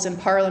calls in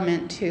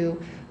Parliament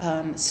to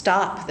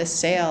stop the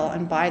sale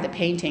and buy the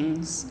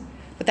paintings.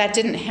 But that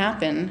didn't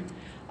happen.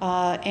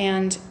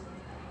 And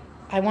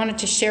I wanted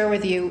to share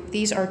with you,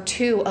 these are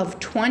 2 of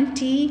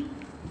 20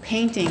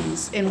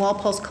 paintings in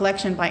Walpole's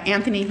collection by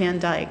Anthony van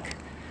Dyck,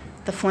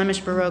 the Flemish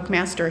Baroque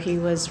master. He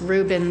was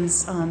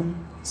Rubens'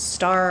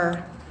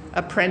 star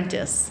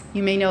apprentice.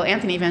 You may know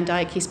Anthony van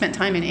Dyck. He spent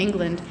time in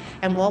England,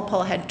 and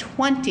Walpole had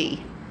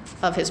 20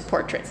 of his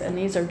portraits, and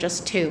these are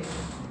just 2.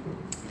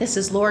 This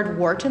is Lord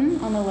Wharton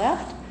on the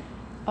left.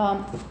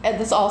 And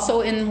this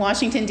also in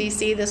Washington,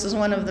 D.C. This is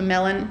one of the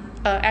Mellon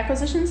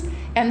acquisitions.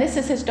 And this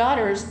is his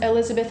daughters,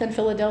 Elizabeth and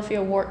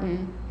Philadelphia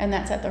Wharton, and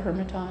that's at the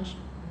Hermitage.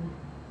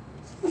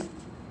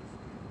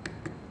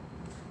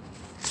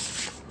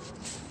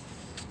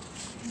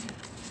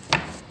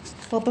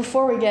 Well,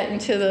 before we get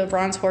into the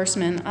Bronze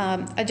Horseman,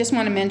 I just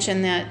want to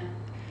mention that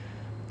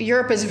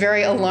Europe is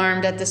very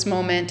alarmed at this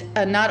moment.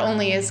 Not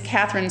only is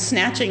Catherine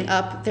snatching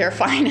up their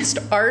finest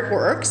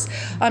artworks,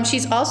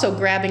 she's also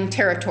grabbing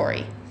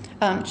territory.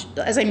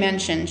 As I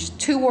mentioned,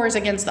 2 wars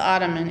against the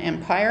Ottoman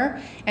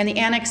Empire and the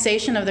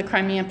annexation of the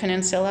Crimean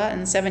Peninsula in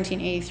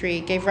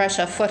 1783 gave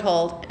Russia a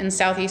foothold in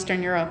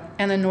southeastern Europe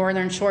and the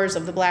northern shores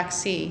of the Black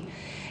Sea.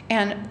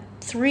 And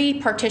 3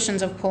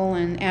 partitions of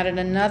Poland added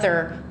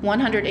another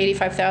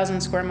 185,000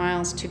 square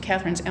miles to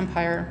Catherine's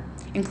empire,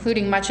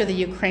 including much of the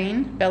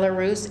Ukraine,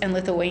 Belarus, and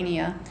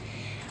Lithuania.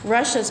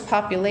 Russia's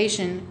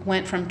population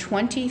went from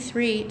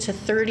 23 to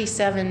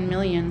 37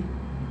 million.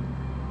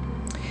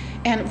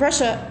 And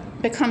Russia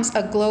becomes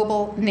a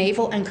global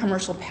naval and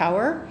commercial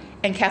power,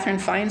 and Catherine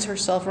finds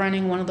herself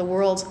running one of the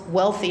world's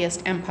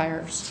wealthiest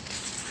empires.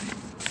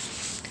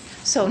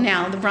 So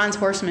now, the Bronze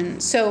Horseman.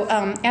 So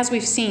as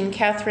we've seen,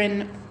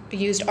 Catherine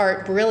used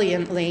art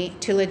brilliantly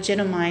to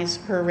legitimize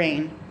her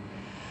reign.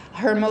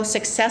 Her most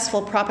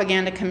successful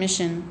propaganda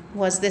commission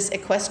was this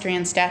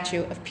equestrian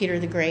statue of Peter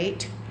the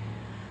Great.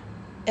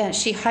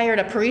 She hired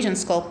a Parisian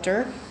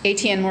sculptor,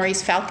 Etienne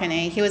Maurice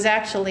Falconet. He was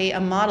actually a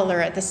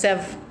modeler at the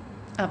Sèvres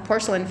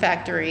porcelain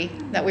factory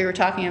that we were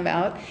talking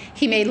about.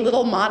 He made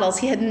little models.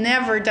 He had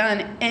never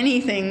done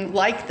anything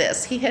like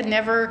this. He had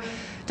never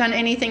done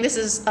anything. This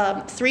is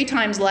 3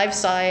 times life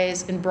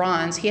size in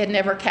bronze. He had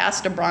never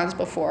cast a bronze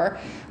before.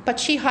 But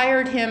she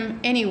hired him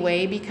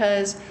anyway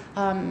because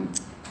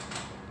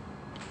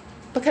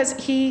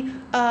he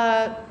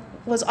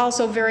was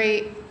also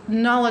very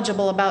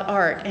knowledgeable about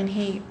art, and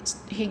he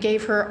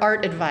gave her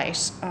art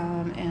advice.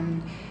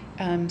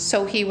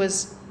 So he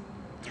was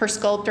her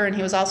sculptor, and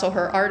he was also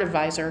her art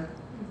advisor.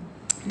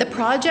 The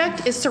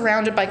project is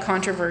surrounded by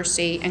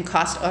controversy and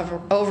cost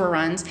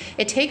overruns.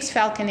 It takes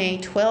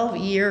Falconet 12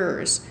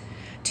 years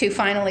to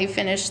finally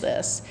finish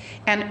this.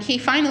 And he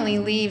finally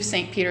leaves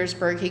St.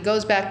 Petersburg. He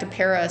goes back to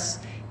Paris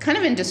kind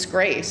of in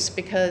disgrace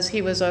because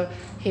he was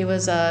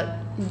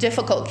a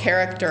difficult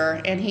character,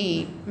 and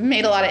he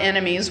made a lot of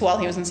enemies while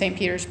he was in St.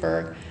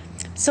 Petersburg.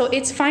 So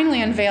it's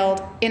finally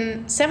unveiled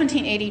in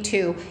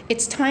 1782.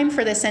 It's time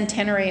for the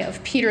centenary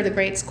of Peter the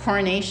Great's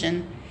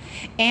coronation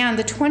and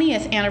the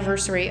 20th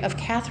anniversary of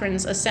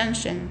Catherine's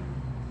ascension.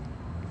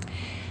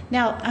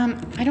 Now,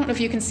 I don't know if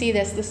you can see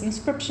this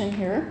inscription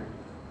here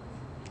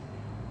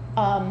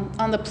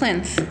on the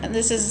plinth.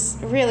 This is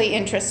really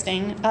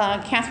interesting.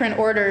 Catherine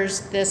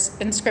orders this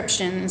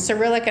inscription in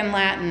Cyrillic and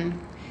Latin,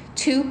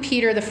 to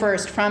Peter the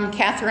First from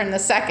Catherine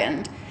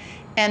II.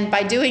 And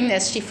by doing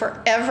this, she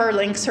forever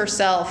links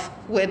herself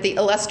with the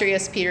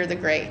illustrious Peter the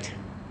Great.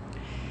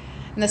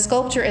 And the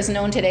sculpture is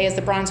known today as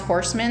the Bronze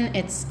Horseman.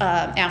 It's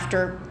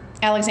after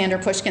Alexander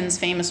Pushkin's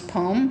famous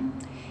poem.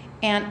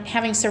 And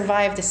having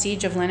survived the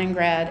siege of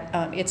Leningrad,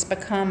 it's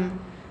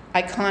become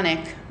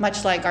iconic,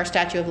 much like our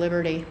Statue of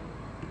Liberty.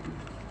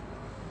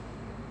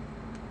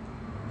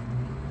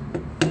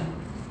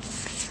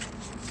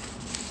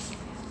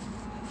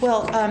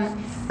 Well,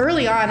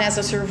 early on, as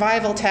a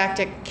survival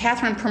tactic,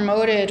 Catherine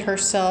promoted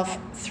herself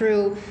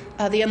through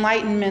the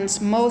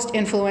Enlightenment's most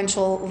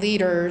influential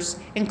leaders,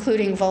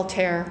 including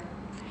Voltaire.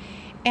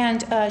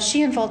 And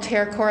she and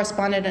Voltaire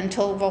corresponded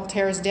until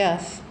Voltaire's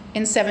death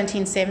in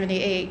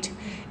 1778.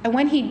 And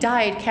when he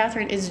died,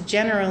 Catherine is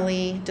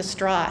generally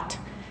distraught.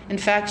 In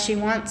fact, she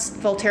wants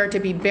Voltaire to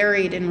be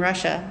buried in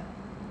Russia.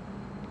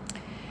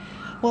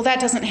 Well,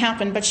 that doesn't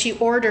happen, but she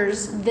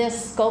orders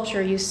this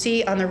sculpture you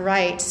see on the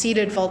right,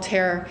 Seated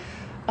Voltaire,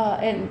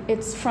 and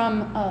it's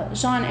from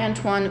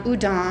Jean-Antoine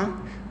Houdin,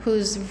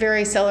 who's a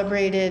very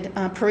celebrated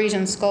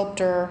Parisian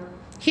sculptor.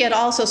 He had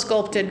also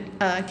sculpted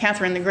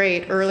Catherine the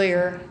Great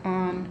earlier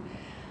on.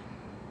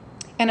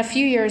 And a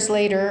few years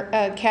later,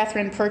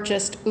 Catherine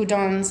purchased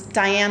Houdin's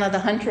Diana the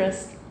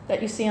Huntress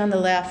that you see on the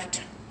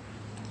left.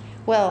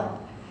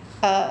 Well,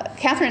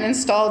 Catherine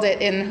installed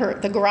it in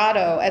the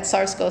grotto at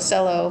Tsarskoe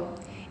Selo,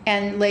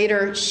 and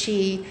later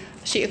she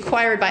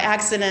acquired by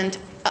accident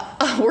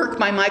a work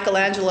by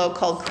Michelangelo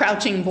called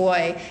Crouching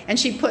Boy, and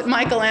she put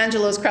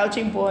Michelangelo's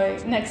Crouching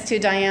Boy next to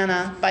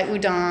Diana by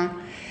Houdin.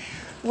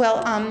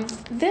 Well,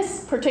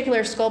 this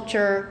particular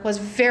sculpture was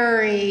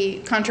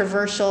very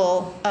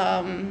controversial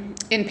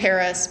in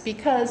Paris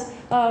because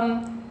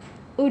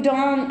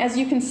Houdin, as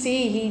you can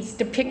see, he's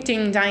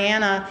depicting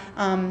Diana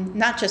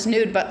not just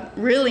nude, but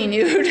really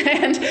nude.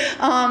 And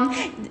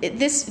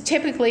this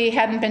typically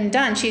hadn't been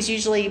done. She's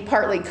usually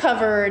partly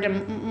covered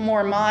and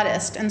more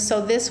modest. And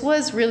so this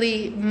was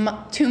really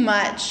too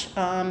much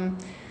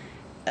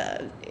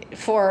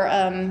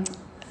for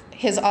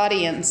his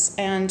audience.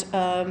 And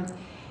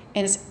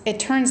it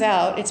turns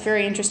out, it's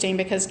very interesting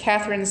because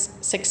Catherine's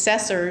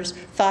successors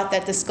thought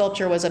that the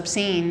sculpture was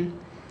obscene,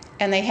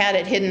 and they had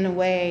it hidden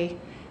away.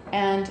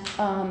 And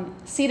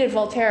Seated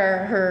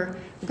Voltaire, her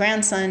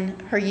grandson,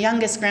 her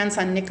youngest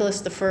grandson,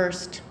 Nicholas I,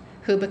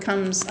 who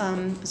becomes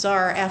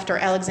Tsar after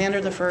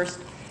Alexander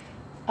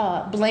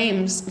I,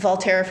 blames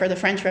Voltaire for the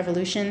French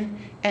Revolution,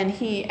 and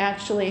he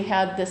actually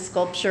had this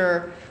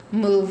sculpture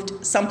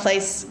moved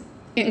someplace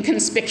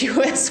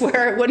inconspicuous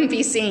where it wouldn't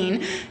be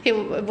seen. He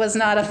was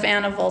not a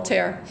fan of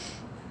Voltaire.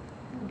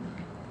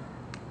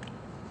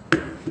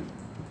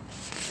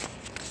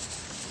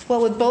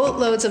 Well, with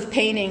boatloads of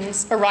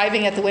paintings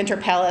arriving at the Winter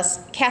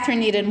Palace, Catherine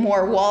needed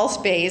more wall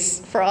space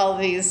for all of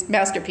these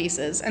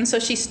masterpieces. And so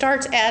she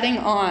starts adding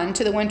on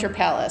to the Winter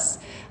Palace,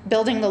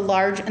 building the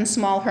large and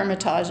small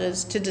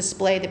hermitages to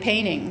display the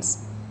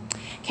paintings.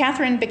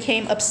 Catherine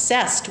became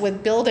obsessed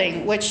with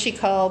building, which she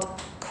called,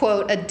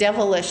 quote, a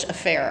devilish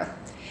affair.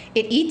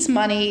 It eats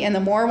money, and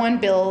the more one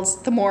builds,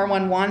 the more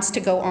one wants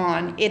to go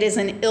on. It is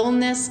an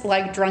illness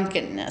like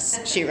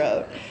drunkenness, she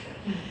wrote.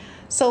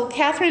 So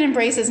Catherine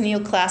embraces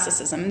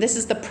neoclassicism. This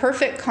is the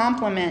perfect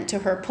complement to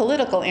her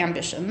political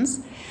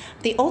ambitions.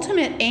 The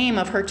ultimate aim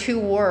of her two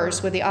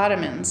wars with the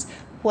Ottomans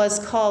was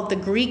called the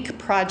Greek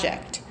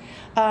Project.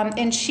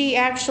 And she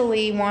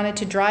actually wanted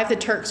to drive the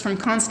Turks from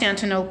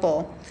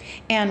Constantinople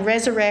and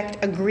resurrect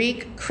a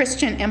Greek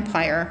Christian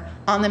empire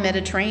on the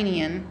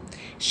Mediterranean.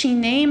 She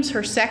names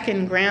her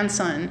second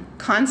grandson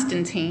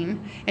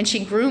Constantine, and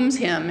she grooms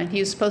him, and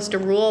he's supposed to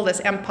rule this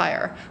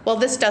empire. Well,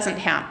 this doesn't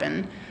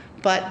happen,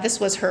 but this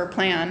was her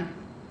plan.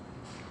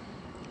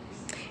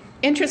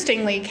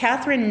 Interestingly,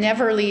 Catherine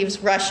never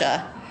leaves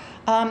Russia.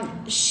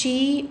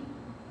 She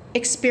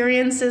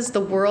experiences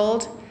the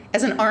world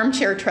as an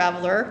armchair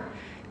traveler.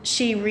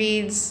 She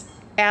reads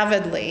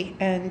avidly,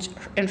 and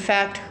in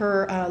fact,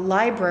 her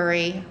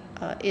library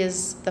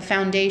is the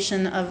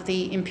foundation of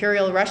the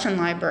Imperial Russian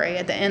Library.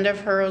 At the end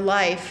of her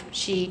life,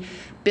 she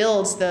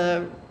builds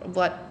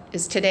what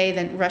is today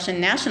the Russian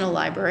National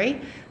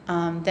Library,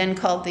 then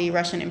called the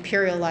Russian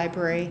Imperial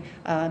Library,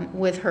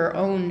 with her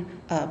own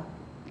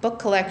book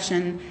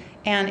collection.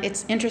 And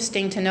it's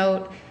interesting to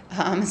note,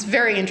 it's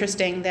very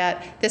interesting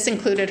that this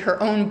included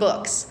her own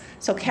books.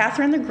 So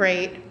Catherine the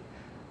Great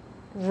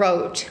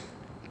wrote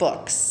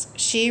books.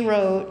 She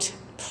wrote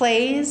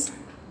plays,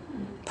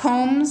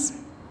 poems,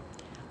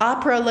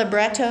 opera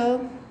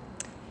libretto.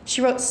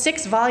 She wrote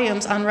 6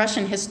 volumes on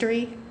Russian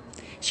history.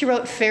 She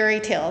wrote fairy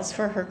tales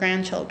for her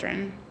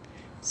grandchildren.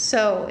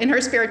 So in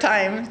her spare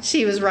time,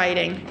 she was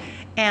writing,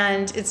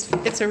 and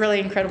it's a really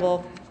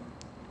incredible.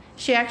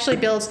 She actually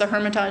builds the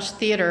Hermitage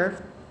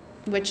Theater,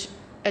 which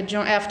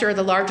after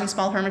the large and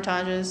small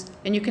Hermitages,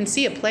 and you can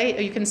see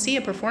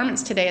a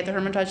performance today at the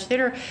Hermitage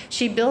Theater.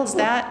 She builds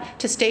that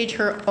to stage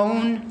her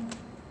own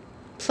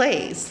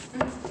plays.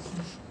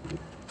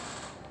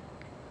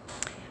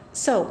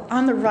 So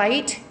on the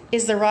right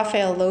is the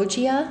Raphael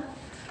Loggia.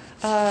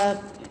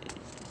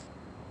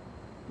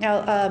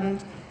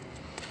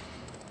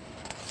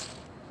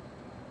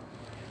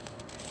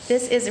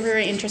 This is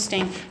very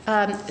interesting.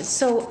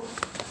 So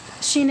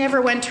she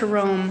never went to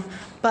Rome,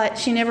 but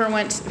she never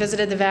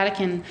visited the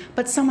Vatican.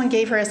 But someone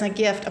gave her as a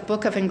gift a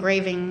book of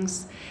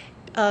engravings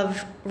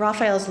of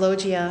Raphael's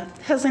Loggia.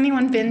 Has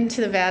anyone been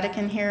to the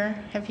Vatican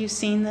here? Have you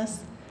seen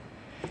this?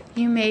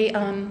 You may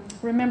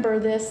remember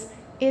this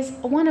is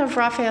one of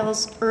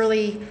Raphael's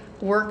early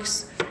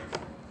works.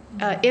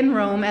 in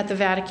Rome at the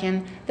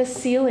Vatican, the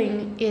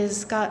ceiling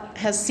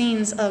has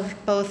scenes of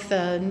both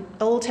the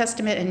Old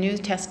Testament and New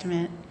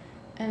Testament,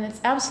 and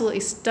it's absolutely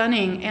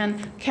stunning.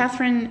 And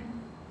Catherine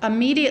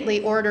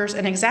immediately orders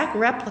an exact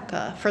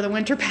replica for the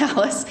Winter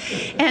Palace,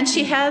 and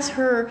she has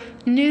her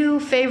new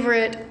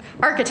favorite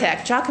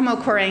architect, Giacomo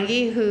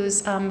Quarenghi,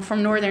 who's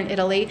from northern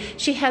Italy.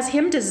 She has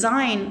him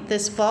design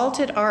this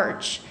vaulted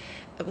arch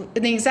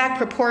in the exact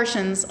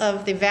proportions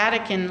of the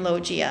Vatican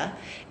loggia,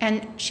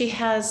 and she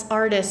has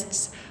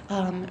artists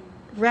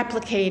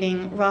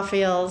replicating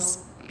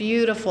Raphael's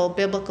beautiful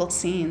biblical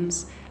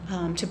scenes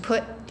to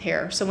put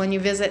here. So when you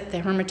visit the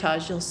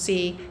Hermitage, you'll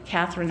see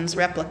Catherine's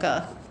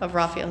replica of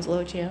Raphael's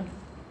loggia.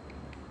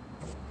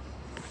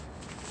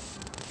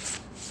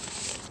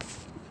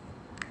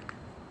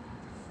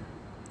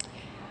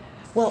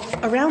 Well,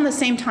 around the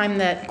same time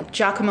that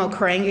Giacomo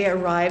Quarenghi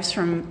arrives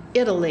from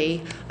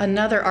Italy,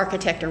 another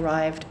architect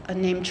arrived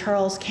named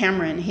Charles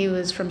Cameron. He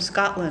was from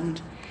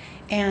Scotland,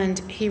 and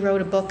he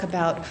wrote a book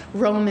about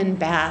Roman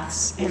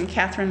baths, and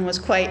Catherine was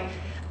quite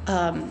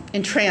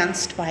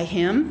entranced by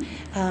him,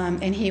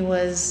 and he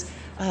was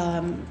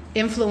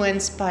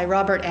influenced by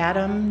Robert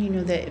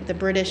Adam, the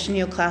British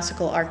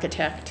neoclassical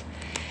architect.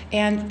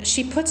 And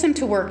she puts him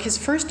to work. His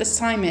first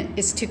assignment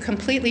is to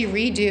completely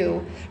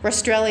redo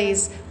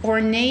Rastrelli's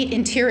ornate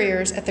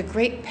interiors at the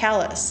Great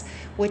Palace,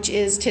 which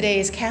is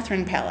today's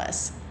Catherine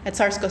Palace at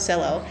Tsarskoe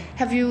Selo.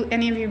 Have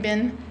any of you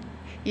been?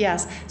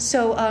 Yes.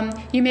 So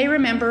you may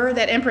remember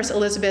that Empress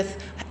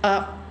Elizabeth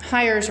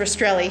hires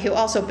Rastrelli, who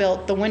also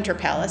built the Winter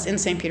Palace in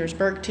St.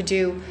 Petersburg, to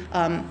do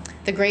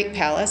the Great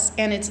Palace.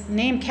 And it's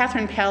named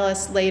Catherine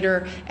Palace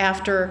later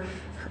after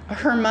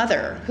her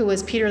mother, who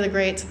was Peter the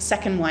Great's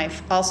second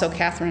wife, also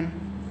Catherine.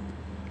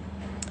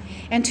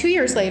 And 2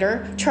 years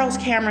later, Charles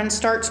Cameron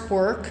starts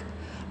work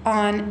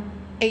on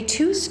a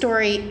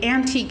 2-story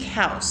antique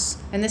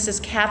house. And this is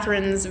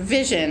Catherine's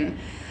vision.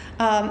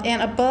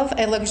 And above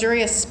a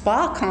luxurious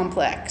spa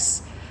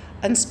complex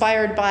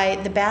inspired by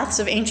the baths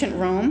of ancient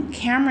Rome,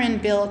 Cameron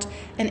built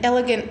an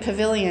elegant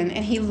pavilion,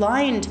 and he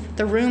lined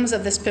the rooms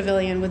of this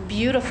pavilion with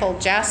beautiful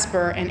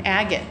jasper and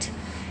agate.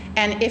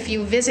 And if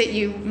you visit,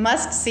 you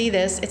must see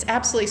this. It's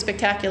absolutely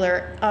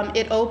spectacular.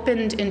 It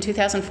opened in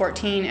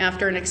 2014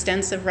 after an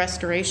extensive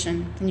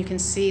restoration, and you can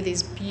see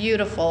these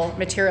beautiful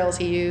materials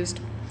he used.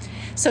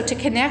 So to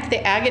connect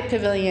the agate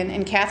pavilion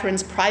and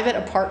Catherine's private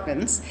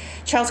apartments,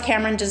 Charles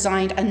Cameron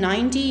designed a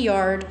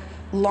 90-yard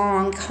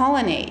long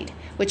colonnade,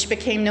 which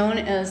became known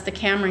as the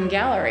Cameron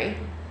Gallery.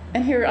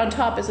 And here on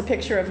top is a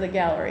picture of the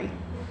gallery.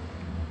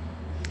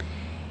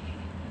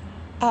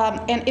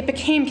 And it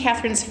became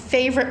Catherine's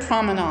favorite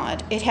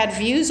promenade. It had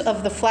views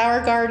of the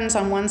flower gardens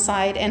on one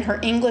side and her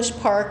English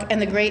park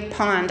and the great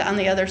pond on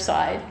the other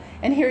side.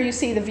 And here you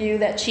see the view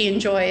that she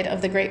enjoyed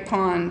of the great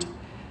pond.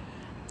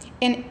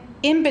 And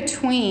in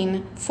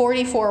between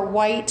 44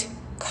 white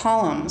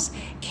columns,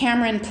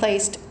 Cameron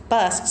placed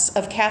busts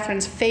of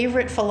Catherine's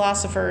favorite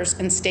philosophers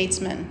and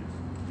statesmen.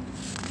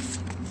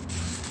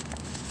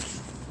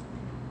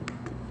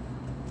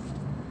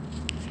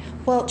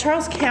 Well,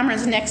 Charles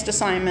Cameron's next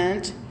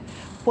assignment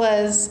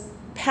was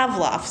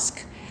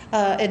Pavlovsk,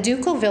 a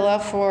ducal villa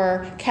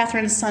for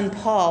Catherine's son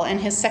Paul and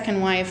his second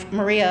wife,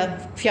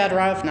 Maria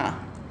Fyodorovna.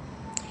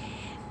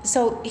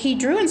 So he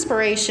drew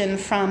inspiration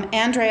from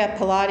Andrea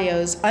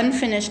Palladio's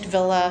unfinished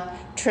villa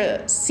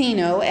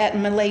Tricino at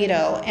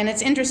Mileto. And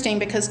it's interesting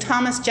because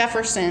Thomas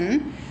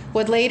Jefferson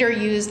would later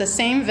use the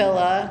same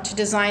villa to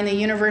design the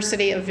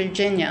University of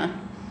Virginia.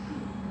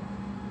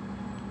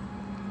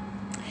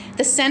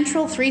 The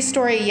central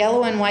 3-story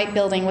yellow and white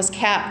building was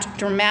capped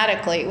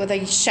dramatically with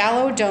a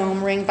shallow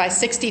dome ringed by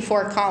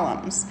 64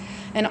 columns.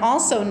 And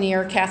also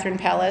near Catherine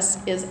Palace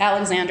is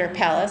Alexander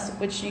Palace,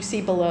 which you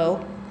see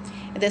below.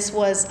 This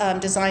was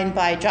designed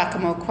by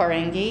Giacomo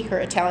Quarenghi, her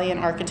Italian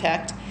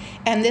architect.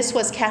 And this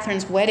was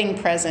Catherine's wedding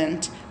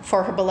present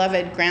for her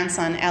beloved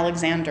grandson,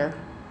 Alexander.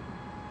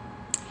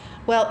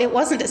 Well, it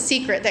wasn't a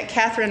secret that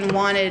Catherine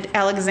wanted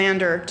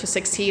Alexander to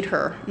succeed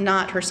her,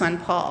 not her son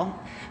Paul.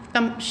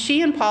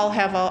 She and Paul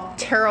have a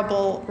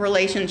terrible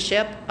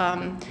relationship.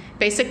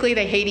 Basically,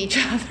 they hate each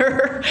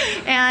other.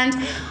 And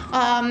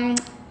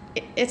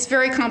it's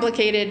very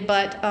complicated,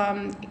 but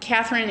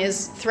Catherine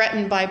is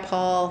threatened by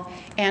Paul,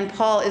 and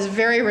Paul is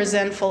very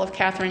resentful of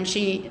Catherine.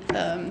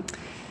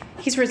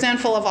 He's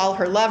resentful of all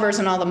her lovers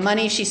and all the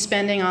money she's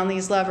spending on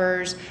these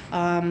lovers.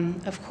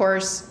 Of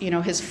course,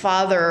 his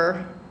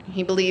father,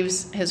 he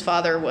believes his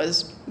father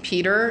was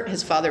Peter.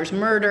 His father's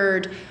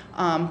murdered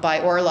by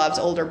Orlov's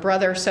older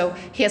brother. So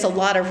he has a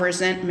lot of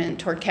resentment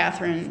toward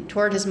Catherine,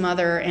 toward his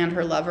mother and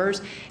her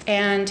lovers.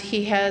 And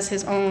he has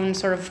his own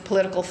sort of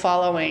political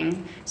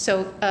following.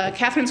 So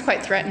Catherine's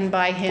quite threatened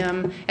by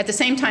him. At the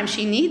same time,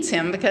 she needs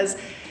him because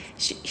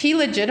he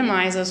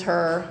legitimizes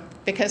her,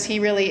 because he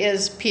really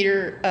is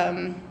Peter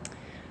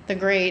the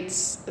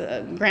Great's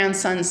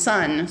grandson's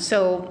son.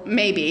 So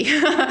maybe,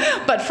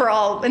 but for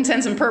all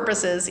intents and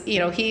purposes,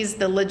 he's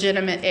the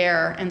legitimate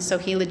heir. And so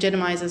he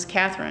legitimizes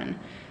Catherine.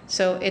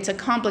 So it's a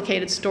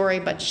complicated story,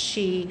 but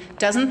she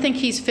doesn't think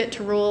he's fit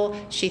to rule.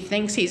 She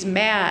thinks he's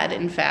mad,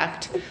 in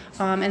fact.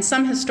 And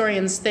some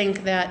historians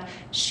think that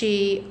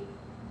she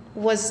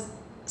was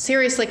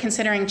seriously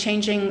considering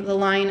changing the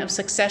line of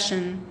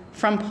succession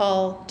from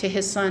Paul to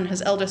his son,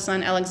 his eldest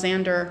son,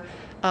 Alexander,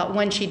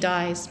 when she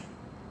dies.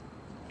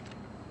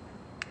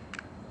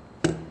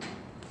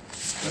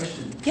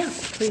 Question. Yeah,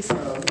 please.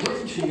 Where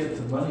did she get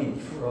the money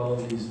for all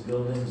these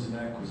buildings and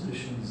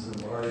acquisitions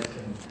of art?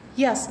 And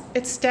Yes,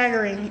 it's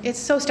staggering. It's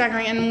so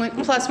staggering. And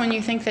plus, when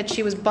you think that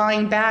she was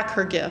buying back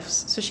her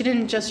gifts. So she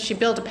didn't just, she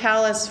built a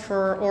palace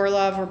for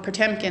Orlov or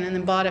Potemkin and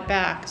then bought it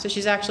back. So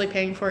she's actually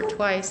paying for it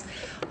twice.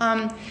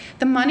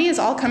 The money is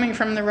all coming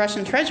from the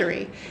Russian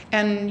treasury.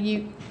 And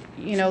you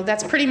know,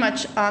 that's pretty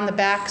much on the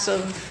backs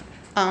of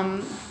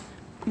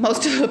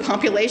most of the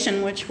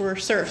population, which were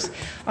serfs.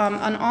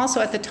 And also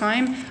at the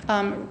time,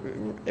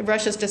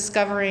 Russia's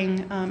discovering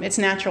its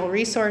natural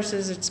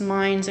resources, its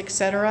mines,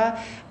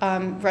 etc.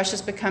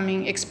 Russia's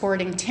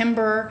exporting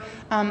timber.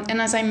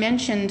 And as I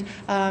mentioned,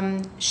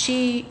 I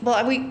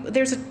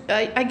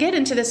get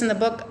into this in the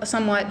book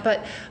somewhat,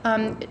 but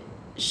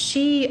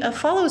she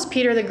follows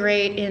Peter the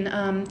Great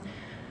in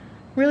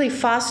really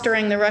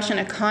fostering the Russian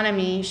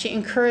economy. She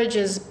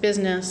encourages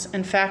business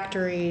and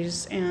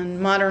factories and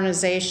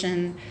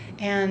modernization,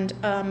 and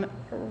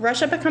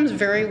Russia becomes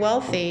very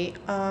wealthy.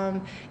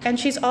 And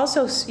she's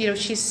also,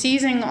 she's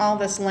seizing all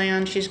this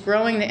land. She's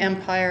growing the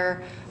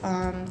empire.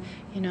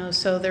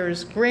 So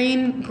there's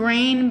grain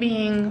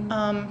being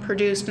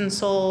produced and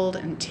sold,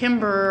 and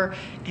timber,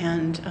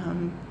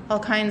 and all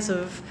kinds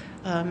of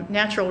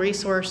natural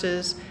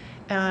resources,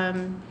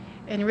 and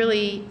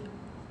really.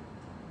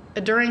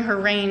 During her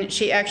reign,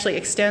 she actually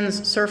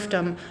extends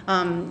serfdom,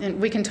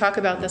 and we can talk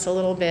about this a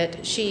little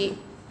bit. She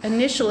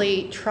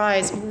initially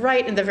tries,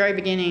 right in the very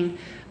beginning,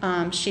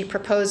 she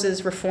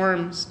proposes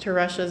reforms to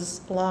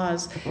Russia's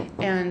laws,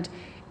 and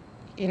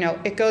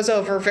it goes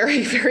over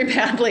very, very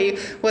badly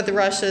with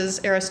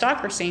Russia's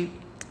aristocracy.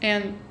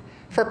 And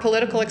for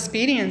political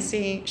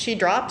expediency, she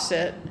drops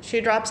it. She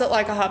drops it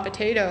like a hot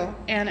potato,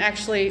 and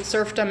actually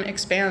serfdom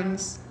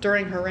expands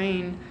during her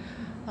reign.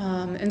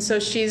 And so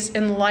she's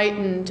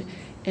enlightened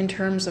in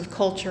terms of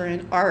culture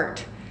and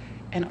art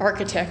and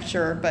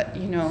architecture, but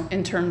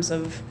in terms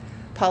of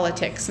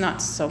politics,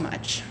 not so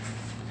much.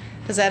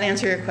 Does that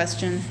answer your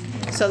question?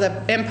 So the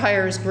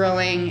empire is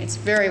growing, it's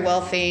very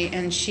wealthy,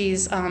 and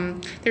she's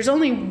there's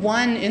only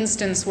one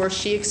instance where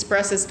she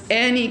expresses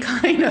any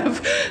kind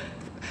of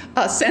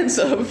a sense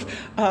of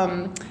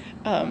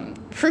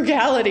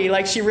frugality,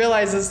 like she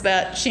realizes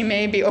that she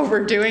may be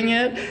overdoing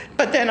it,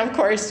 but then of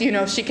course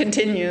she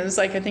continues.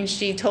 Like I think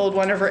she told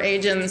one of her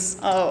agents,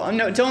 "Oh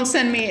no, don't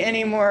send me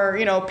any more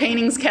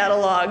paintings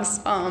catalogs,"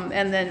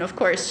 and then of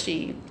course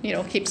she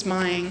keeps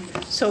buying.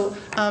 So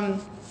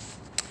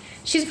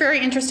she's very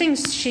interesting.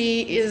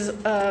 She is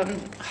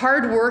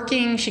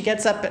hardworking. She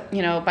gets up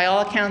by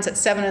all accounts at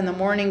 7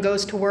 a.m,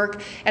 goes to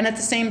work, and at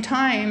the same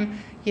time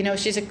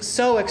she's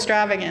so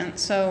extravagant.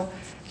 So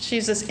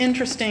she's this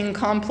interesting,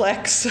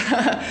 complex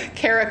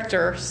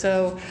character.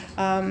 So,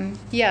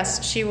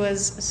 yes, she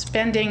was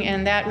spending,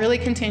 and that really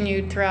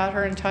continued throughout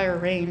her entire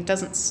reign. It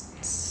doesn't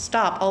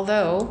stop,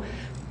 although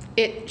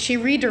she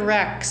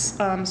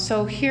redirects.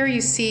 So here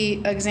you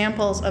see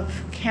examples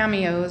of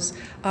cameos.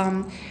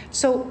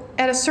 So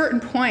at a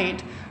certain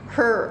point,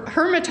 her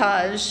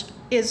Hermitage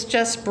is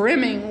just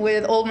brimming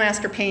with old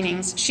master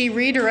paintings. She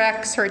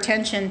redirects her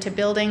attention to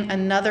building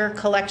another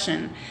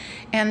collection.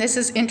 And this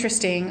is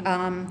interesting.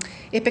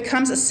 It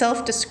becomes a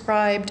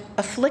self-described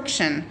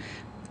affliction,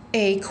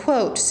 a,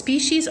 quote,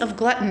 species of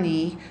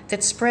gluttony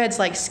that spreads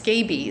like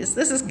scabies.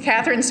 This is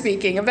Catherine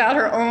speaking about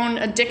her own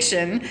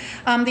addiction.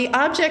 The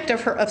object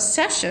of her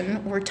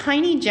obsession were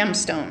tiny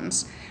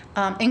gemstones,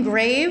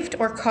 engraved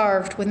or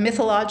carved with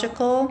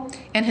mythological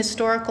and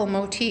historical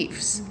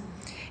motifs.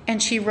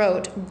 And she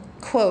wrote,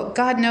 quote,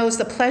 God knows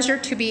the pleasure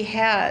to be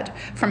had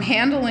from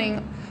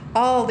handling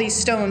all these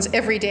stones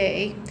every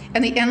day,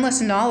 and the endless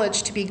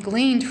knowledge to be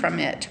gleaned from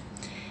it.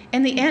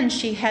 In the end,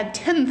 she had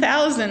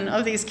 10,000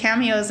 of these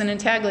cameos and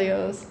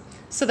intaglios.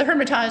 So the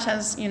Hermitage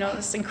has,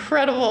 this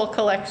incredible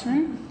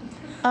collection.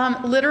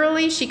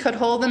 Literally, she could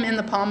hold them in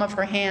the palm of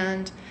her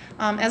hand.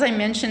 As I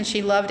mentioned,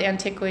 she loved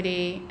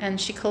antiquity, and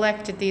she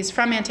collected these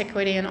from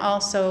antiquity and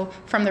also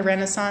from the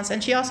Renaissance.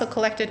 And she also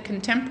collected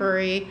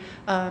contemporary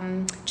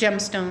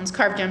gemstones,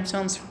 carved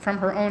gemstones from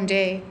her own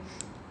day.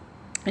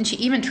 And she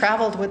even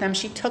traveled with them.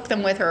 She took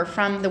them with her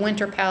from the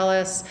Winter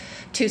Palace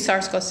to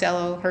Tsarskoye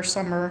Selo, her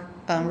summer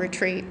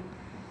retreat.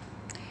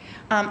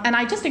 And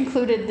I just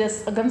included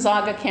this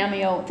Gonzaga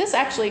cameo. This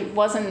actually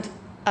wasn't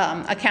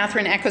a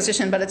Catherine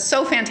acquisition, but it's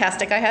so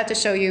fantastic, I had to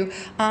show you.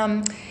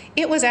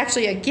 It was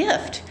actually a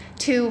gift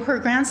to her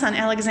grandson,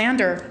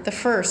 Alexander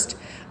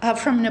I,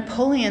 from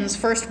Napoleon's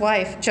first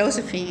wife,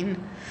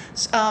 Josephine.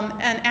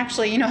 And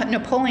actually,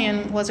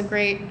 Napoleon was a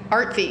great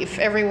art thief.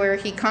 Everywhere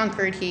he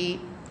conquered, he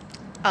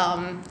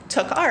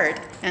took art,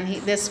 and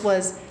this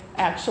was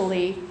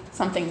actually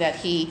something that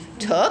he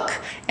took,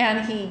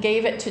 and he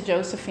gave it to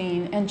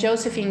Josephine, and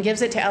Josephine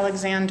gives it to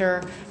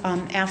Alexander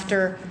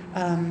after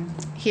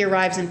he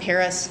arrives in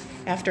Paris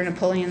after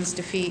Napoleon's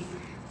defeat.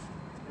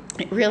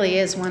 It really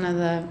is one of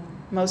the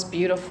most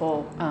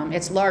beautiful.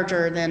 It's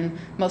larger than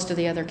most of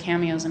the other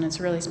cameos, and it's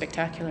really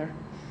spectacular.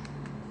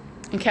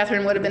 And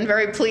Catherine would have been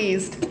very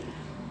pleased.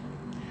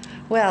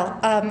 Well,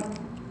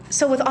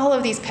 so with all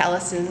of these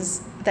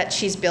palaces that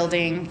she's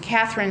building,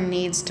 Catherine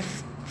needs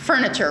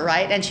furniture,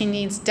 right? And she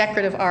needs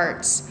decorative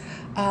arts.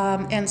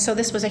 And so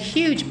this was a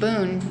huge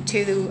boon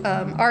to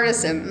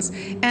artisans.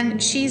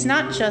 And she's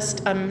not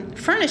just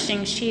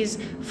furnishing, she's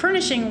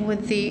furnishing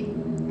with the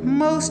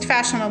most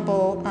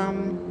fashionable,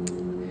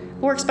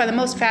 works by the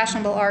most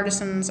fashionable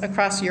artisans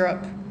across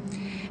Europe.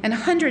 And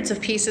hundreds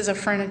of pieces of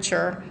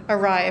furniture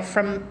arrive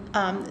from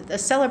a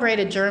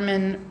celebrated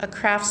German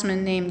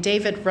craftsman named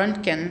David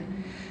Röntgen.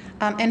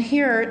 And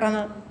here on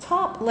the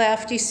top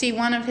left, you see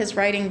one of his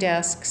writing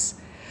desks.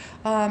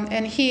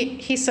 And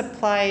he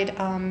supplied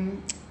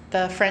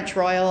the French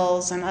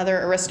royals and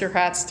other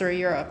aristocrats through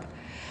Europe.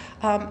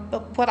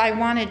 But what I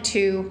wanted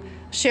to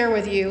share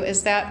with you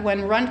is that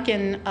when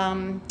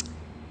Röntgen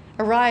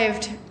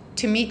arrived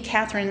to meet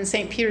Catherine in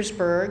St.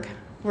 Petersburg,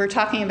 we were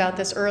talking about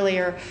this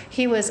earlier,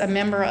 he was a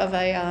member of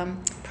a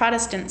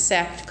Protestant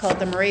sect called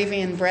the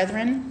Moravian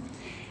Brethren.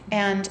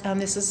 And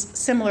this is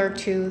similar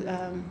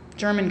to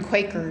German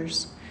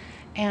Quakers.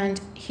 And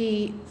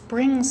he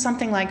brings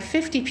something like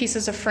 50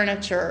 pieces of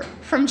furniture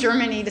from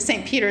Germany to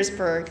St.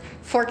 Petersburg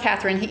for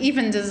Catherine. He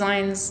even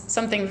designs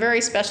something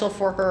very special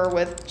for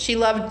her she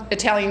loved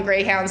Italian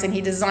greyhounds, and he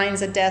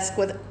designs a desk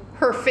with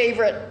her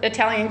favorite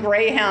Italian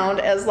greyhound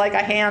as like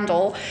a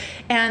handle.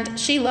 And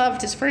she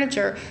loved his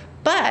furniture,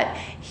 but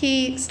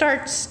he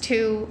starts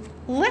to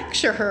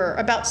lecture her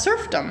about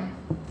serfdom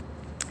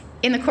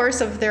in the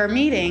course of their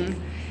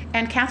meeting.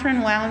 And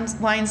Catherine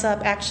winds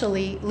up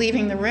actually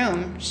leaving the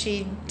room.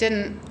 She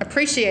didn't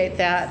appreciate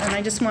that, and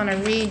I just want to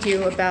read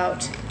you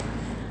about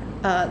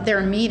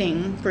their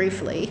meeting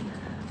briefly.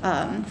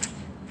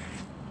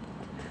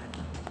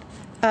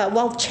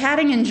 While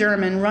chatting in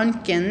German,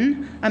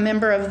 Röntgen, a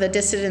member of the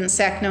dissident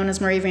sect known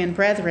as Moravian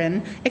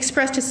Brethren,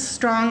 expressed his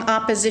strong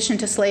opposition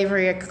to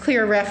slavery, a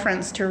clear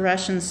reference to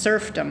Russian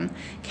serfdom.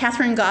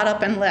 Catherine got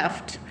up and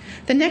left.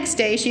 The next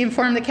day, she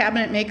informed the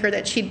cabinet maker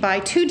that she'd buy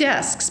 2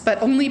 desks,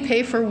 but only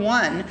pay for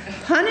 1.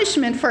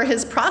 Punishment for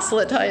his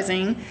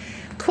proselytizing.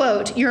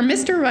 Quote, "Your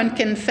Mr.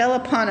 Röntgen fell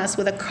upon us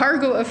with a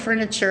cargo of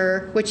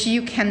furniture which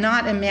you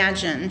cannot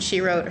imagine," she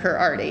wrote her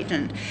art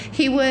agent.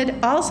 "He would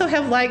also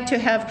have liked to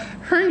have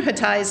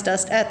hermitized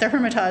us at the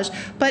Hermitage,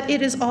 but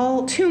it is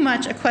all too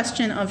much a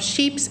question of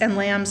sheeps and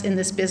lambs in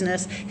this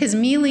business. His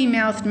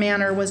mealy-mouthed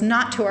manner was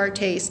not to our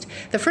taste.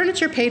 The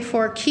furniture paid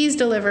for, keys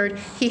delivered,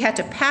 he had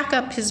to pack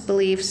up his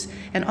beliefs,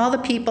 and all the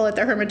people at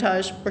the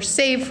Hermitage were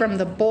saved from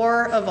the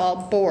bore of all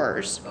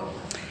bores."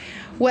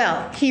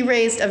 Well, he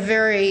raised a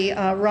very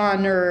raw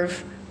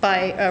nerve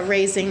by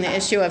raising the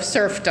issue of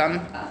serfdom.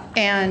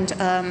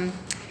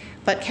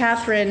 But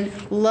Catherine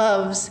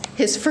loves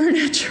his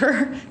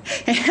furniture,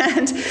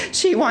 and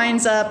she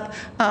winds up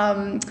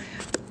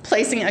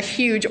placing a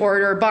huge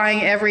order,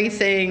 buying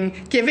everything,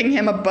 giving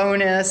him a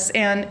bonus,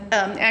 and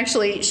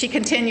actually she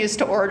continues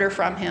to order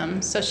from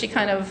him. So she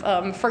kind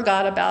of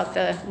forgot about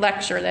the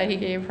lecture that he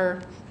gave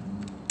her.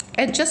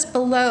 And just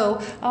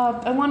below,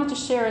 I wanted to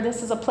share,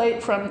 this is a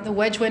plate from the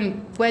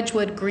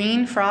Wedgwood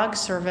Green Frog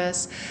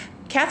Service.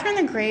 Catherine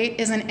the Great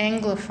is an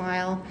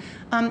Anglophile.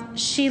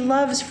 She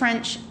loves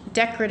French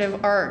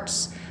decorative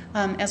arts,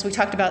 as we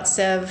talked about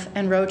Sèvres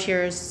and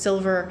Rotier's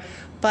silver.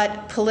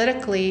 But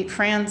politically,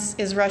 France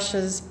is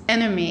Russia's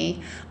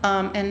enemy.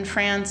 And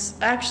France's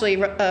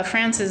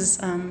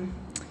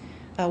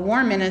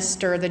war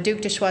minister, the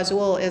Duc de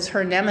Choiseul, is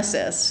her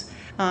nemesis.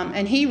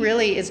 And he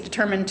really is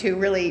determined to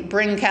really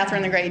bring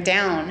Catherine the Great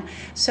down.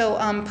 So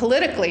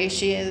politically,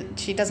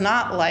 she does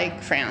not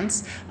like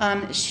France.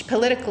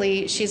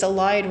 Politically, she's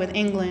allied with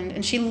England,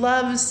 and she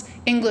loves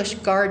English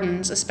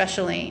gardens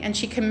especially. And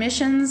she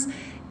commissions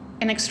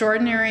an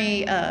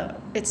extraordinary,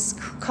 it's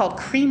called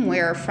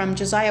creamware from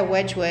Josiah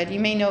Wedgwood. You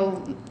may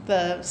know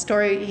the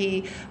story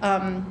he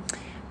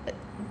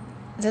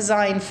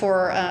designed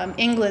for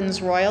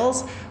England's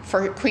royals,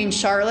 for Queen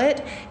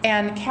Charlotte,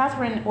 and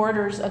Catherine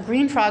orders a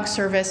green frog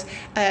service,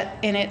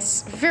 and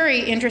it's very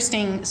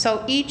interesting.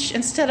 So each,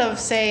 instead of,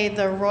 say,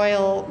 the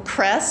royal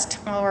crest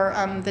or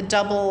the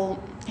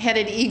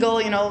double-headed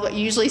eagle, what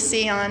you usually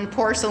see on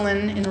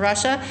porcelain in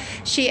Russia,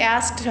 she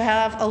asked to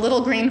have a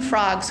little green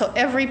frog. So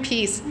every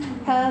piece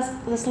has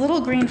this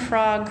little green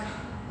frog.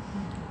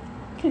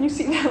 Can you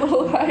see that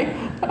little guy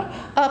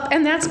up?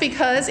 And that's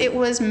because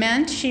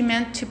she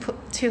meant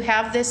to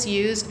have this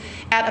used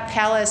at a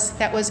palace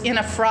that was in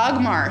a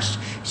frog marsh.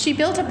 She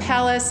built a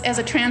palace as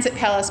a transit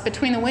palace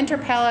between the Winter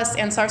Palace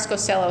and Tsarskoye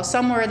Selo,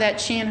 somewhere that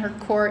she and her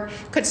court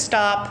could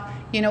stop,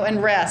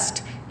 and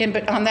rest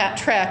on that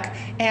trek.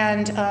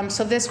 And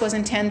so this was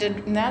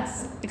intended, and that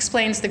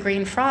explains the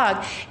green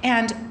frog.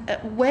 And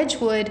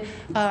Wedgwood,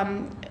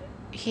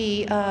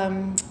 he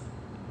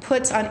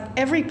puts on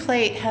every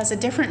plate has a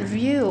different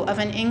view of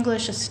an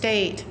English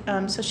estate.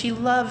 So she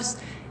loves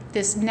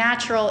this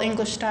natural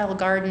English-style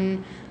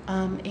garden.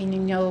 And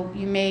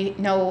you may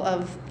know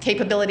of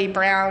Capability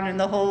Brown and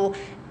the whole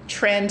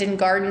trend in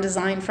garden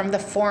design from the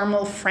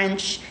formal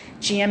French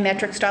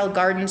geometric style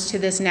gardens to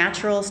this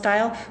natural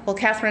style. Well,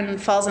 Catherine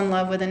falls in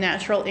love with the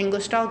natural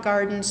English style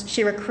gardens.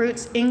 She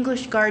recruits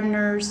English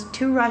gardeners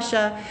to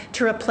Russia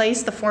to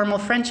replace the formal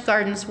French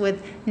gardens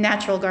with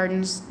natural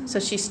gardens. So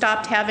she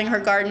stopped having her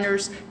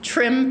gardeners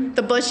trim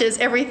the bushes.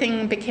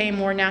 Everything became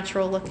more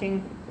natural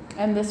looking.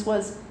 And this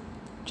was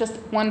just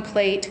one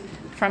plate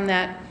from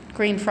that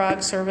Green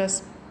Frog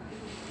service.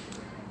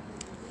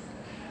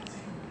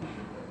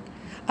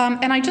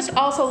 And I just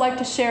also like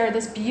to share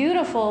this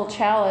beautiful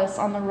chalice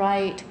on the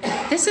right.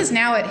 This is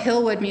now at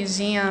Hillwood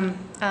Museum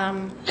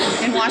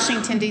in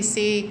Washington,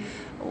 D.C.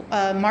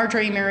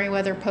 Marjorie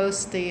Merriweather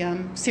Post, the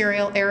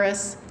serial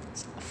heiress,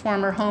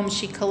 former home,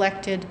 she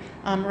collected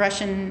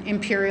Russian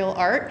imperial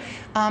art.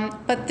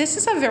 But this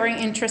is a very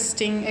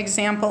interesting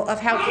example of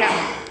how,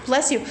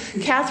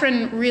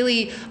 Catherine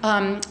really,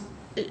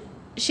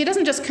 she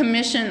doesn't just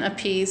commission a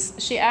piece,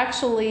 she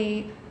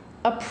actually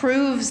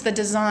approves the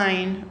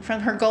design from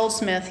her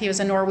goldsmith. He was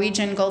a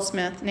Norwegian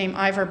goldsmith named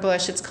Ivar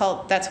Bush.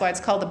 That's why it's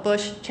called the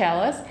Bush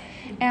chalice.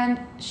 And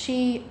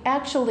she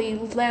actually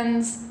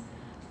lends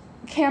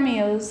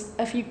cameos,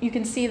 if you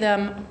can see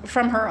them,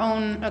 from her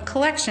own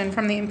collection,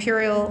 from the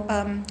imperial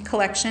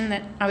collection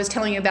that I was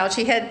telling you about.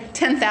 She had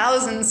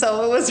 10,000,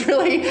 so it was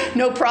really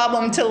no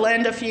problem to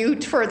lend a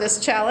few for this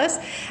chalice.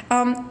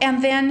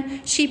 And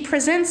then she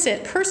presents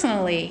it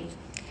personally.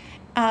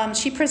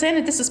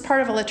 This is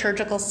part of a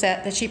liturgical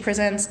set that she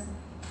presents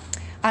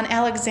on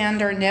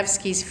Alexander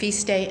Nevsky's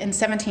feast day in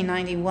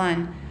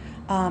 1791.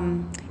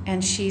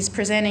 And she's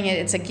presenting it,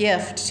 it's a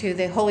gift to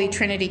the Holy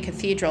Trinity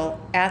Cathedral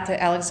at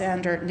the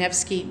Alexander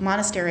Nevsky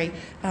Monastery.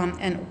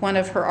 And one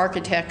of her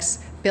architects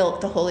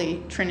built the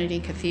Holy Trinity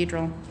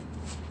Cathedral.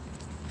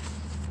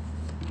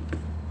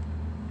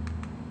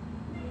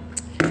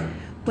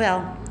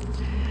 Well,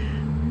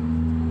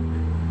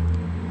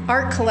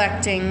 art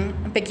collecting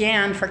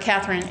began for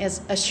Catherine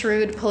as a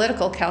shrewd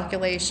political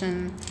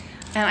calculation.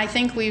 And I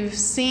think we've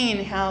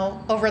seen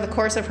how over the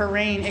course of her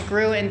reign it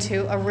grew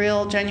into a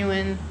real,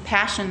 genuine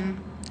passion.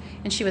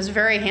 And she was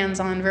very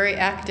hands-on, very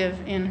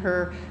active in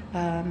her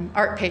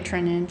art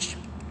patronage.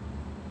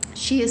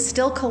 She is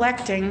still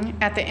collecting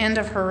at the end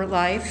of her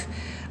life.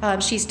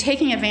 She's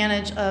taking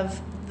advantage of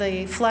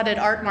the flooded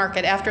art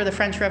market. After the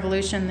French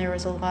Revolution, there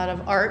was a lot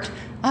of art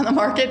on the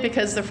market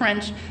because the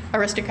French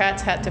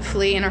aristocrats had to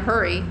flee in a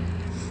hurry.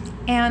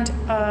 And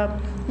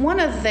one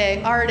of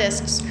the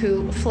artists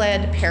who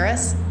fled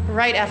Paris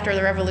right after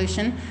the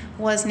Revolution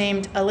was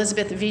named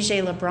Elizabeth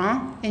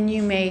Vigée-Lebrun, and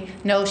you may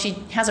know she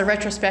has a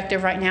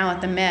retrospective right now at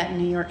the Met in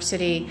New York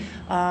City,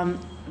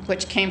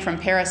 which came from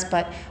Paris,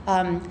 but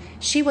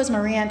she was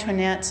Marie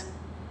Antoinette's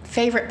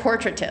favorite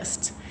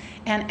portraitist.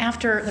 And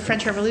after the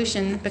French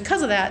Revolution,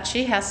 because of that,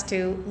 she has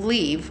to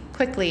leave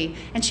quickly.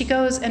 And she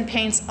goes and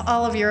paints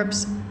all of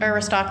Europe's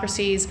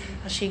aristocracies.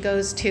 She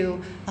goes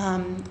to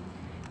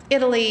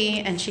Italy,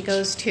 and she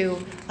goes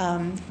to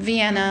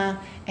Vienna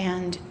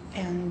and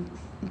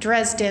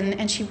Dresden,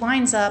 and she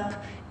winds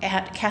up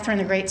at Catherine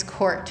the Great's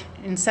court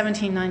in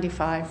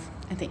 1795,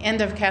 at the end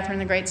of Catherine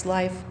the Great's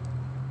life.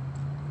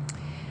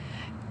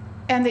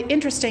 And the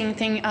interesting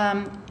thing,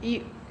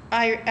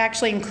 I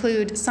actually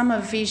include some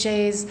of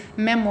Vigée's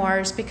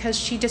memoirs because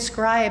she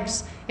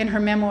describes, in her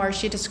memoirs,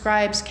 she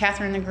describes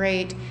Catherine the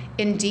Great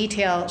in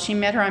detail. She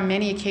met her on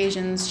many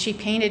occasions. She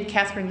painted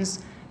Catherine's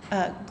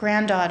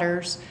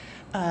granddaughters.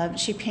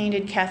 She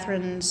painted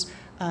Catherine's,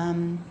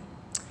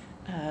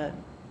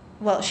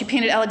 she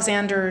painted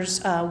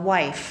Alexander's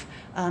wife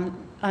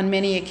on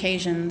many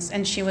occasions,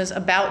 and she was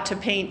about to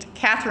paint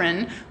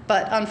Catherine,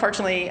 but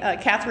unfortunately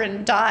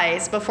Catherine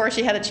dies before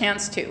she had a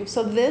chance to.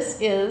 So this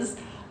is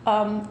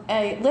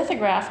a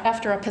lithograph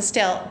after a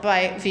pastel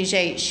by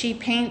Vigée. She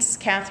paints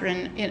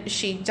Catherine,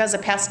 she does a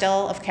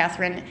pastel of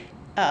Catherine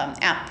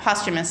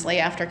posthumously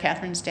after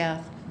Catherine's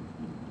death.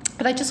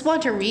 But I just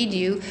want to read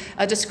you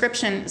a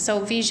description. So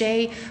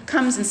Vigée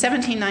comes in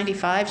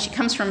 1795. She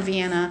comes from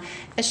Vienna.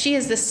 She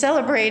is the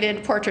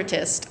celebrated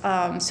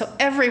portraitist. So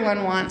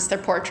everyone wants their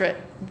portrait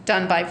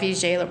done by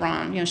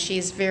Vigée-Lebrun.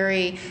 She's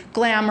very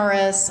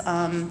glamorous,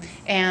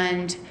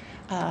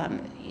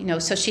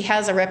 so she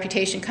has a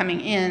reputation coming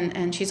in,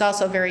 and she's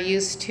also very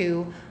used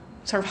to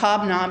sort of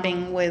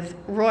hobnobbing with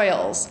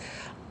royals.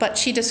 But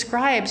she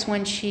describes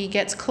when she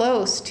gets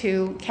close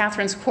to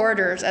Catherine's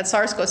quarters at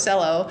Tsarskoye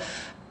Selo,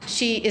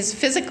 she is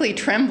physically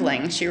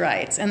trembling, she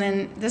writes. And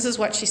then this is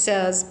what she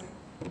says,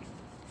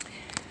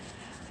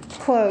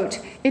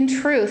 quote, "In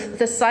truth,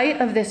 the sight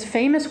of this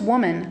famous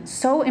woman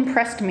so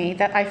impressed me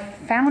that I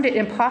found it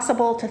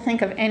impossible to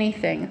think of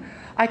anything.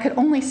 I could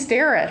only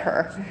stare at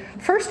her.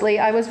 Firstly,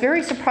 I was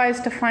very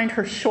surprised to find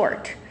her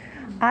short.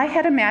 I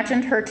had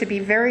imagined her to be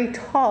very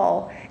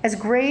tall, as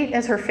great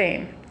as her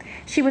fame.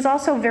 She was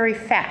also very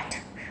fat,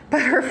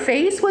 but her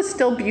face was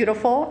still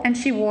beautiful, and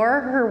she wore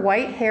her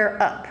white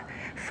hair up,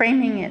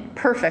 framing it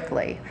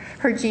perfectly.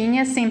 Her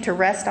genius seemed to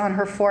rest on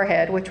her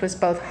forehead, which was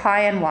both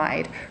high and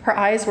wide. Her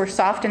eyes were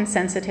soft and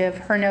sensitive,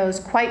 her nose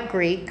quite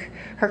Greek,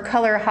 her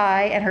color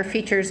high, and her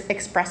features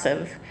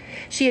expressive.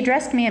 She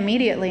addressed me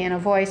immediately in a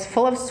voice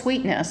full of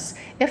sweetness,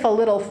 if a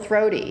little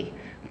throaty.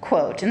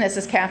 Quote, and this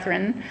is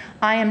Catherine,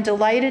 "I am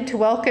delighted to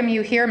welcome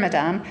you here,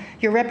 madame.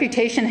 Your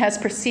reputation has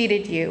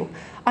preceded you.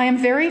 I am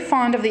very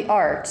fond of the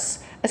arts,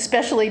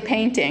 especially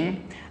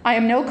painting. I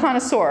am no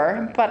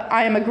connoisseur, but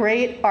I am a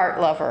great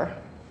art lover."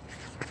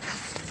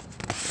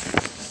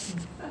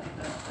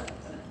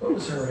 What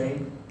was her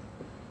reign?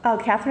 Oh,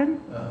 Catherine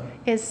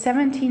is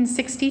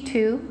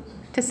 1762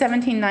 to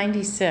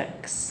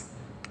 1796.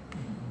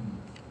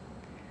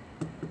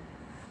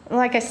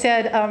 Like I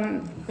said,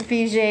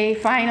 Vigée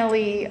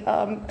finally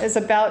is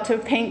about to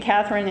paint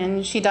Catherine,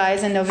 and she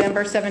dies in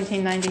November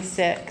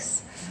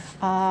 1796.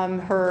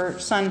 Her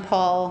son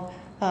Paul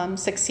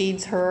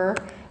succeeds her,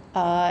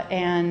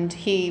 and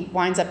he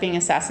winds up being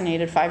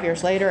assassinated 5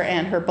 years later,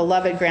 and her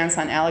beloved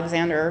grandson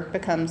Alexander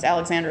becomes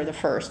Alexander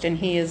I, and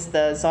he is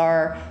the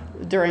Tsar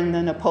during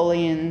the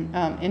Napoleon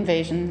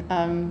invasion.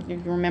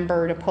 You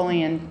remember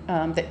Napoleon,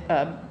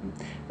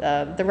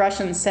 the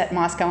Russians set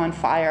Moscow on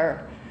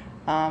fire,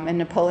 and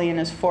Napoleon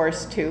is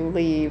forced to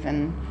leave,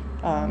 and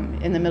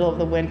in the middle of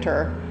the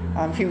winter,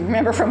 if you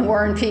remember from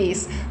War and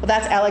Peace, well,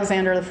 that's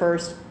Alexander I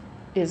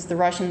is the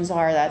Russian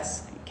Tsar.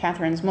 That's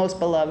Catherine's most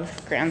beloved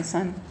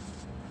grandson,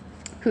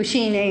 who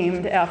she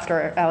named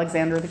after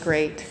Alexander the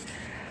Great.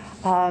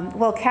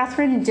 Well,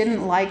 Catherine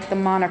didn't like the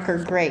moniker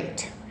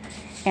Great,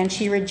 and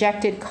she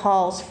rejected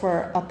calls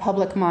for a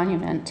public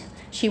monument.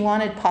 She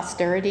wanted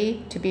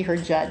posterity to be her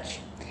judge.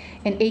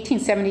 In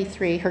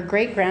 1873, her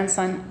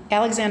great-grandson,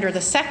 Alexander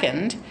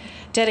II,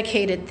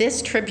 dedicated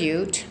this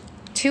tribute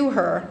to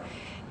her,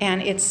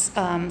 and it's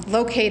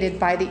located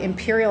by the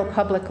Imperial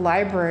Public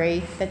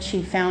Library that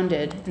she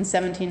founded in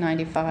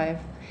 1795.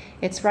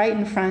 It's right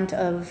in front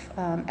of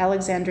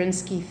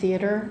Alexandrinsky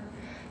Theater,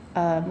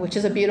 which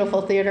is a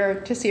beautiful theater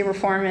to see a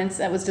performance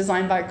that was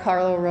designed by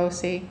Carlo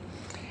Rossi.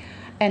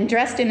 And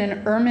dressed in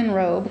an ermine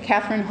robe,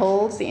 Catherine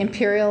holds the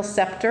imperial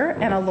scepter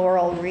and a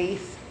laurel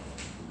wreath.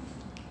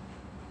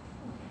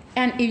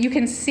 And you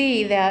can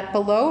see that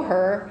below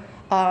her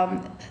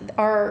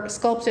are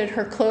sculpted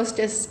her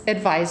closest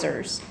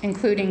advisors,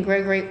 including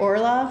Gregory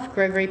Orlov,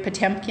 Gregory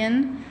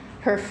Potemkin,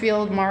 her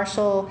field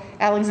marshal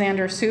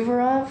Alexander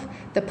Suvorov,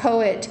 the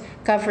poet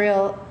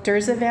Gavril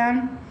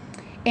Durzevan,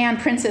 and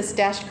Princess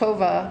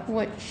Dashkova,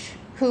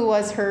 who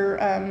was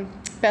her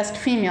best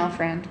female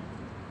friend.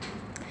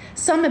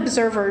 Some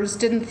observers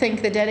didn't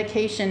think the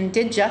dedication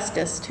did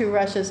justice to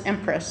Russia's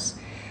empress.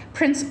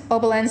 Prince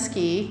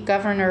Obolensky,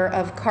 governor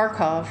of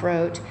Kharkov,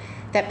 wrote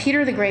that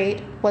Peter the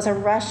Great was a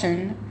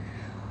Russian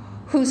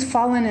who's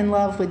fallen in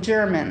love with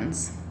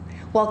Germans,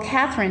 while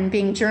Catherine,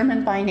 being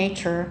German by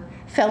nature,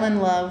 fell in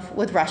love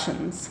with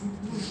Russians.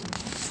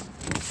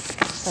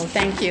 So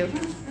thank you.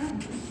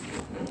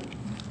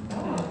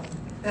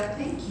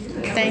 Thank you.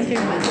 Thank you.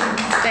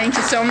 Thank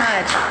you so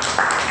much.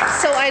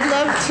 So I'd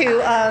love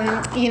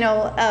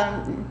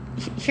to,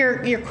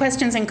 hear your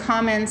questions and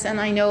comments,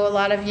 and I know a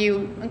lot of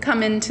you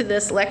come into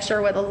this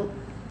lecture with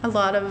a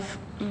lot of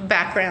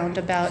background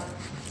about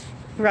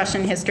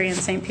Russian history in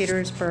St.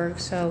 Petersburg.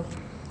 So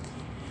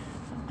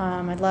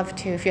I'd love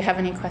to, if you have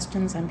any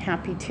questions, I'm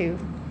happy to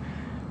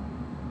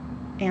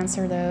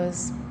answer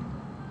those.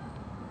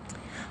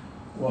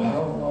 Well,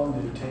 how long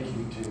did it take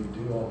you to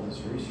do all this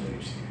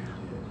research that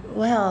you did?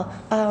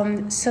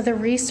 Well, so the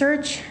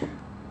research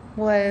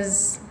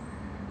was,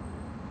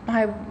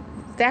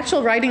 the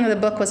actual writing of the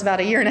book was about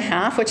 1.5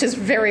 years, which is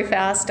very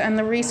fast, and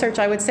the research,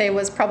 I would say,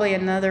 was probably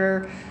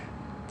another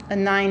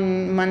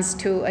 9 months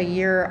to a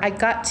year. I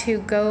got to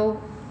go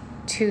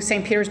to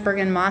St. Petersburg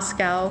and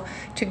Moscow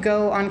to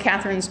go on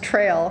Catherine's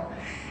trail.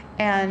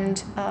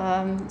 And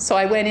so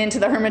I went into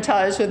the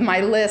Hermitage with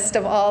my list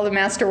of all the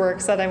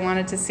masterworks that I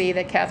wanted to see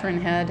that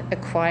Catherine had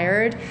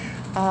acquired,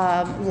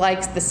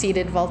 like the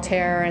seated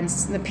Voltaire and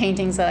the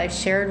paintings that I've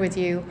shared with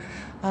you.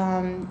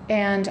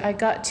 And I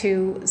got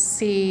to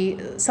see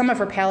some of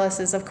her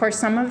palaces. Of course,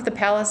 some of the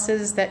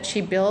palaces that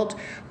she built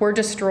were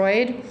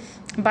destroyed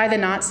by the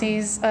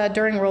Nazis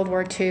during World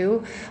War II.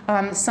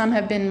 Some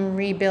have been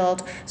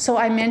rebuilt. So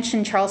I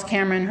mentioned Charles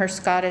Cameron, her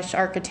Scottish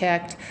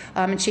architect,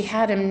 and she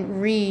had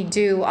him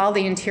redo all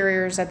the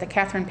interiors at the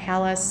Catherine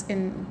Palace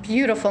in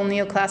beautiful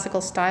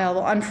neoclassical style.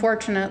 Well,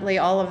 unfortunately,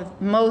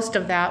 most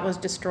of that was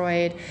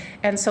destroyed,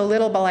 and so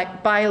little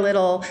by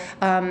little,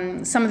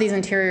 some of these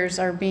interiors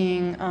are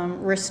being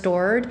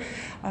restored,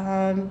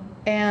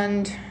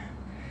 and.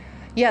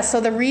 Yeah,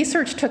 so the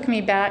research took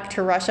me back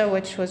to Russia,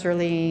 which was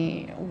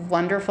really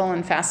wonderful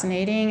and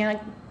fascinating. And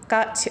I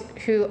got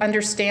to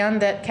understand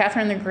that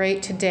Catherine the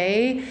Great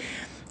today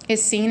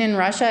is seen in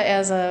Russia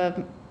as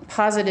a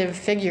positive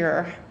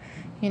figure.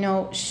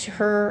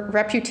 Her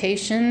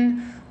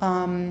reputation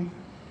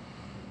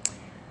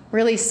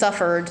really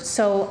suffered.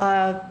 So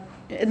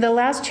in the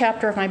last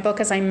chapter of my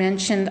book, as I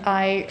mentioned,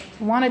 I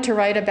wanted to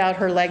write about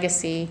her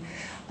legacy.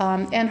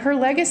 And her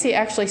legacy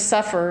actually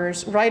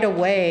suffers right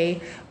away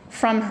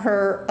from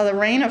the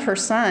reign of her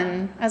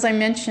son. As I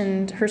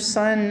mentioned, her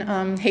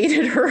son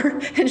hated her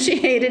and she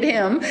hated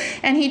him,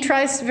 and he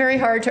tries very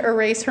hard to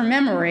erase her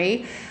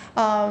memory.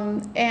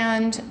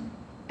 And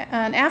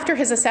after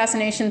his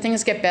assassination,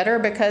 things get better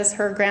because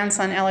her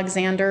grandson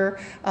Alexander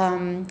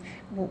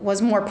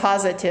was more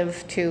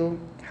positive to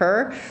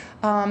her.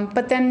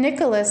 But then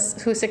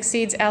Nicholas, who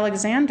succeeds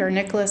Alexander,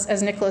 Nicholas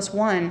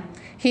I,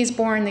 he's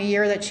born the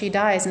year that she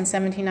dies in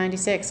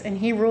 1796, and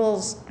he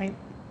rules, I'm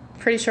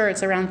pretty sure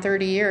it's around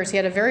 30 years. He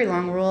had a very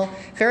long rule,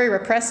 very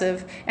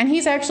repressive, and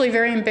he's actually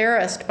very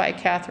embarrassed by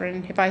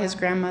Catherine, by his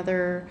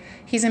grandmother.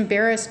 He's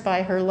embarrassed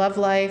by her love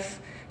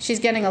life. She's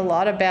getting a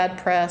lot of bad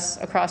press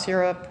across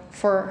Europe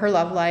for her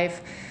love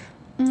life.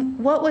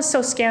 What was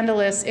so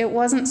scandalous, it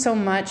wasn't so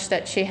much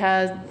that she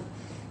had,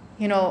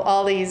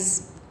 all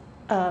these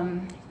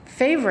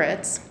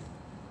favorites.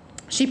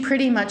 She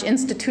pretty much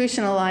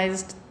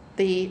institutionalized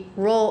the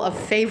role of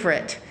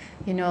favorite.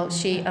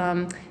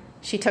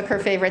 She took her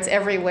favorites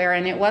everywhere,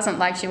 and it wasn't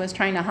like she was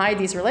trying to hide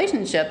these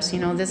relationships.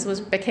 This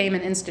became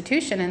an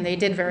institution, and they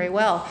did very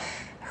well.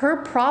 Her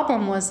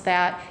problem was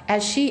that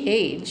as she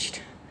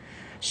aged,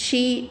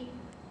 she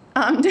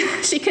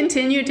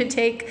continued to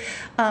take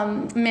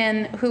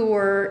men who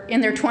were in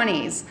their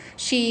 20s.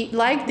 She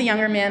liked the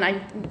younger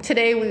men.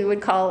 Today we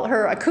would call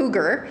her a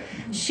cougar.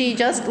 She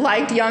just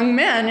liked young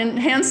men, and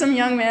handsome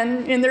young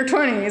men in their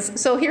 20s.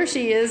 So here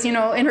she is, in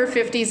her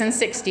 50s and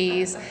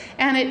 60s.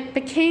 And it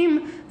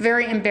became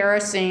very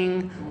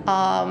embarrassing.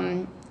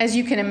 As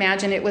you can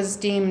imagine, it was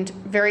deemed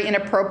very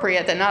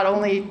inappropriate that not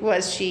only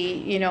was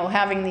she,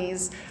 having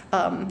these,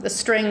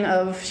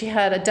 she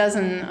had a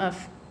dozen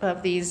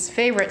of these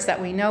favorites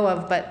that we know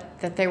of, but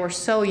that they were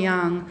so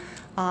young.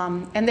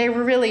 And they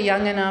were really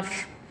young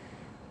enough,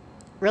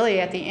 really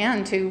at the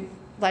end, to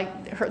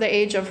the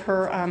age of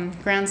her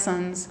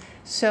grandsons.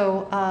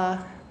 So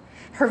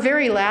her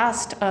very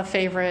last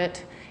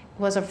favorite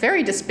was a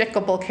very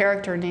despicable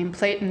character named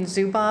Platon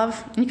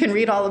Zubov. You can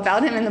read all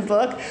about him in the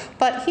book,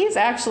 but he's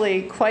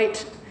actually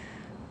quite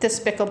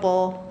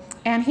despicable.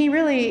 And he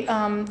really,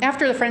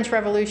 after the French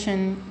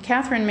Revolution,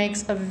 Catherine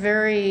makes a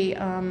very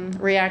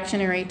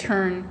reactionary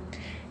turn.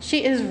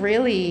 She is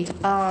really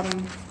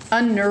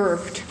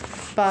unnerved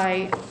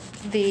by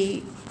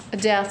the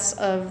deaths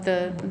of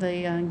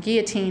the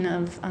guillotine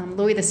of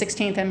Louis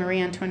XVI and Marie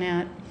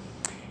Antoinette.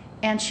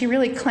 And she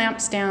really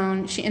clamps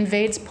down. She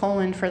invades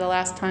Poland for the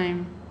last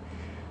time.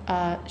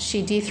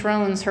 She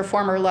dethrones her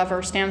former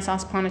lover,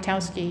 Stanisław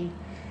Poniatowski.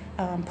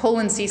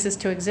 Poland ceases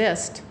to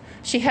exist.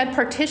 She had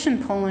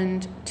partitioned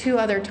Poland 2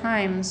 other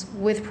times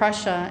with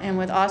Prussia and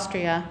with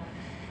Austria,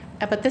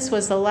 but this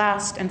was the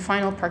last and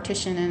final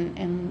partition.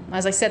 And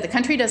as I said, the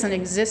country doesn't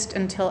exist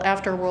until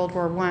after World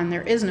War I.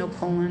 There is no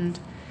Poland.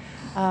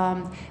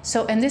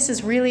 And this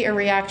is really a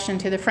reaction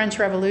to the French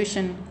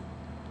Revolution,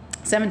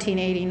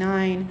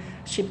 1789.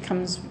 She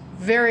becomes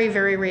very,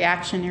 very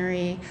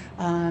reactionary.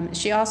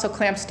 She also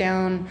clamps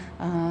down.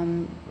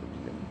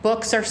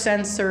 Books are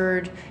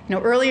censored.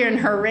 Earlier in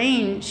her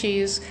reign,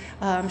 she's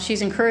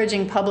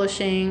encouraging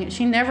publishing.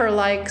 She never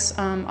likes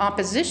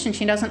opposition.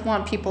 She doesn't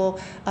want people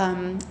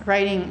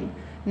writing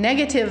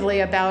negatively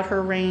about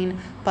her reign,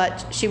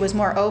 but she was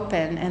more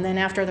open. And then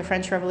after the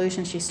French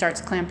Revolution, she starts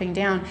clamping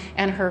down.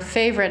 And her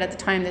favorite at the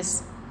time,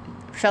 this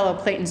fellow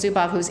Platon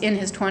Zubov, who's in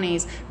his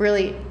 20s,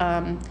 really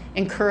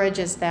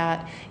encourages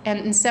that. And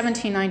in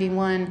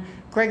 1791,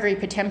 Gregory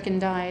Potemkin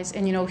dies,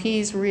 and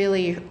he's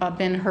really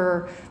been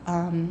her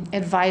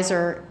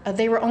advisor.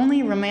 They were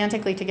only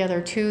romantically together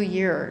 2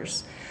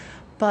 years,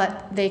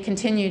 but they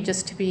continued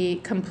just to be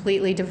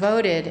completely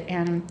devoted.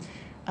 And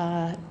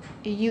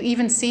you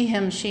even see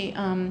him.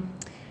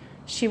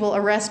 She will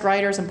arrest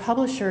writers and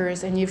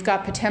publishers, and you've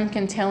got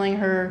Potemkin telling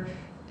her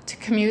to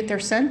commute their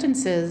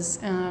sentences.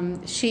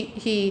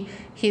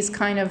 He's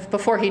kind of,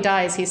 before he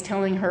dies, he's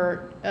telling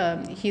her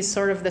he's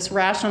sort of this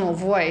rational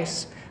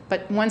voice.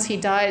 But once he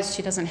dies,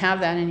 she doesn't have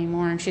that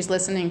anymore, and she's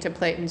listening to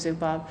Platon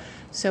Zubov.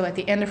 So at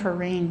the end of her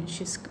reign,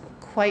 she's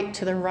quite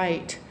to the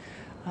right,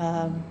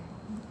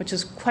 which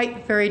is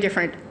quite very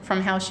different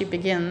from how she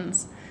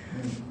begins.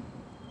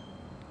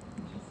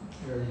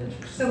 Very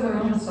interesting. So were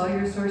almost all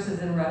your sources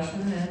in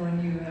Russian, and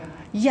when you...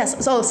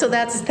 Yes, so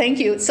that's, thank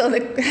you. So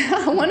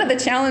one of the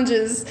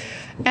challenges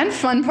and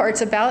fun parts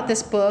about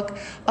this book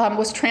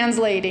was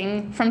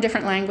translating from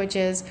different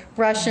languages,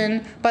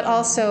 Russian, but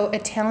also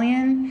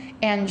Italian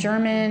and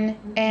German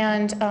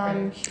and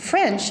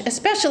French,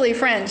 especially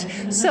French.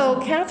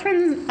 So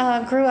Catherine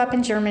grew up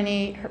in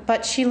Germany,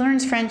 but she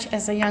learns French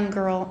as a young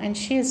girl, and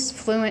she is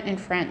fluent in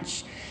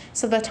French.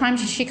 So by the time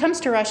she comes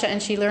to Russia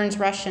and she learns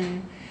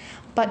Russian,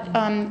 but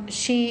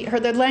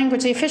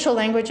the official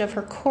language of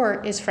her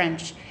court is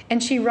French.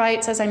 And she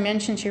writes, as I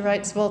mentioned, she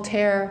writes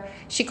Voltaire.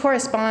 She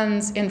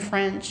corresponds in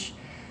French.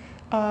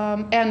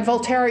 And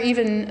Voltaire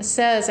even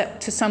says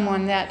to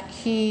someone that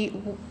he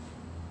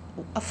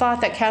thought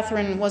that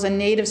Catherine was a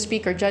native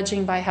speaker,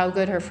 judging by how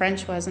good her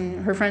French was,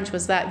 and her French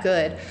was that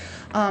good.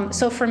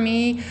 So for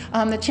me,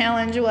 the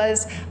challenge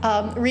was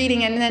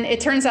reading, and then it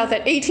turns out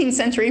that 18th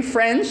century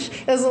French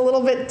is a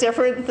little bit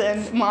different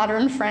than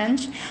modern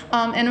French.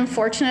 And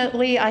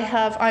unfortunately,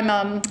 I'm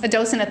a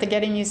docent at the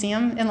Getty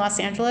Museum in Los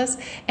Angeles,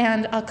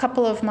 and a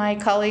couple of my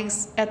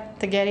colleagues at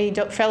the Getty,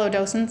 fellow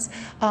docents,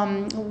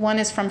 one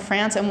is from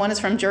France and one is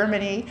from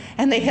Germany,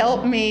 and they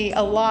helped me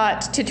a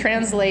lot to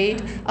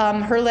translate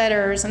her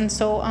letters. And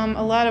so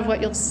a lot of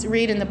what you'll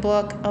read in the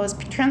book was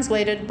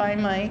translated by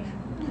my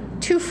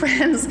two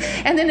friends.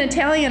 And then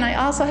Italian,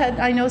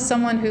 I know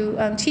someone who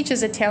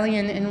teaches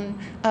Italian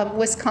in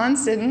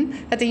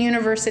Wisconsin at the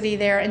university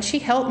there, and she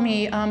helped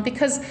me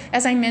because,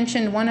 as I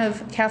mentioned, one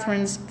of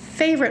Catherine's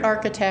favorite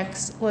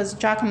architects was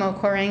Giacomo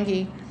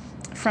Quarenghi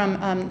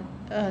from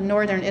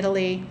northern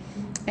Italy.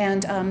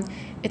 And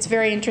it's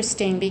very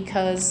interesting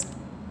because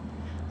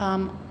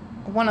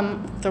one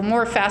of the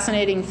more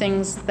fascinating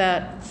things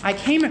that I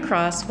came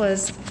across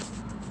was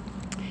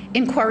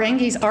in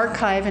Quarenghi's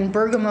archive in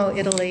Bergamo,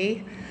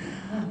 Italy.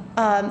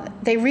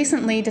 They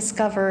recently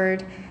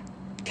discovered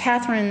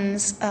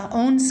Catherine's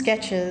own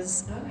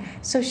sketches.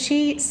 So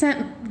she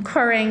sent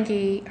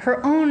Quarenghi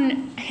her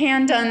own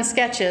hand-done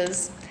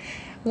sketches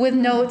with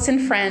notes in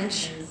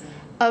French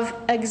of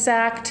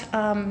exact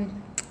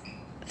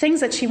things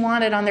that she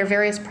wanted on their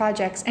various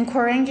projects. And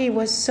Quarenghi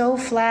was so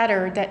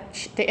flattered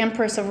that the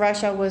Empress of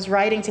Russia was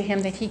writing to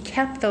him that he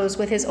kept those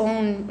with his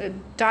own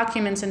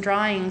documents and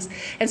drawings.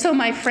 And so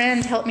my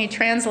friend helped me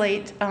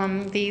translate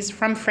these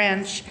from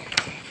French.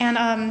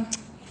 And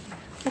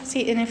let's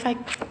see, and if I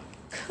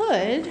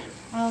could,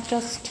 I'll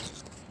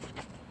just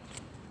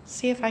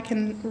see if I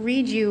can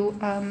read you,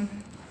 if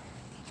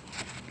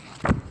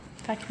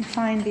I can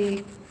find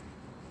the...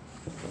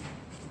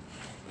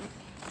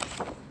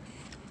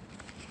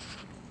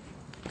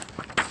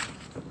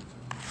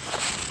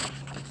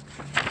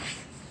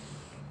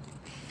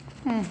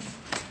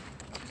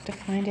 to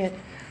find it.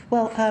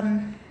 Well,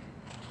 I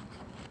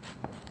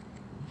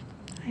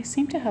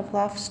seem to have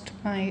lost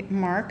my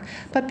mark,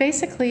 but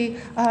basically,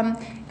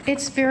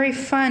 it's very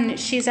fun.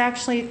 She's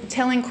actually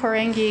telling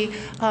Quarenghi,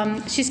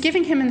 she's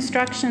giving him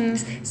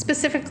instructions.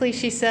 Specifically,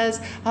 she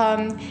says,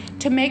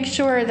 to make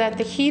sure that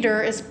the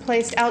heater is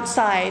placed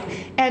outside,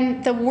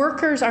 and the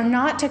workers are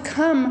not to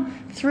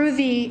come through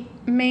the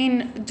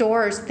main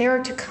doors.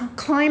 They're to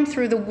climb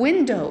through the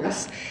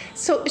windows.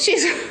 So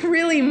she's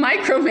really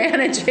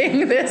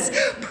micromanaging this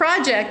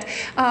project,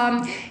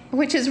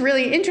 which is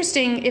really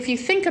interesting if you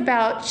think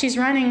about she's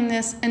running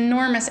this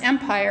enormous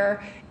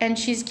empire, and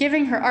she's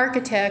giving her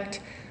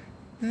architect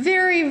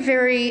very,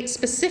 very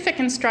specific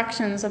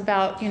instructions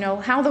about,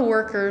 how the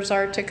workers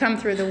are to come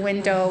through the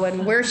window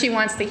and where she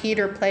wants the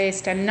heater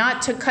placed, and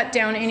not to cut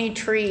down any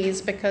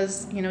trees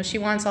because, she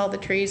wants all the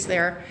trees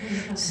there.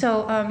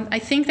 So I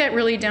think that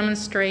really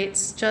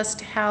demonstrates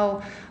just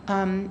how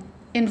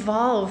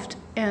involved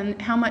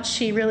and how much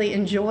she really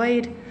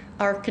enjoyed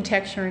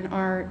architecture and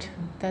art,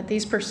 that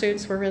these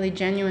pursuits were really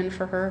genuine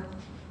for her.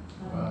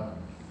 Wow.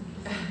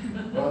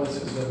 Well,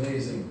 this is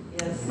amazing.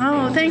 Yes.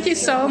 Oh, thank you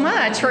so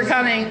much for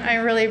coming. I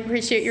really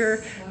appreciate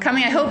your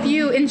coming. I hope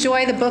you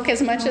enjoy the book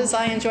as much as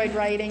I enjoyed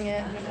writing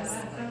it.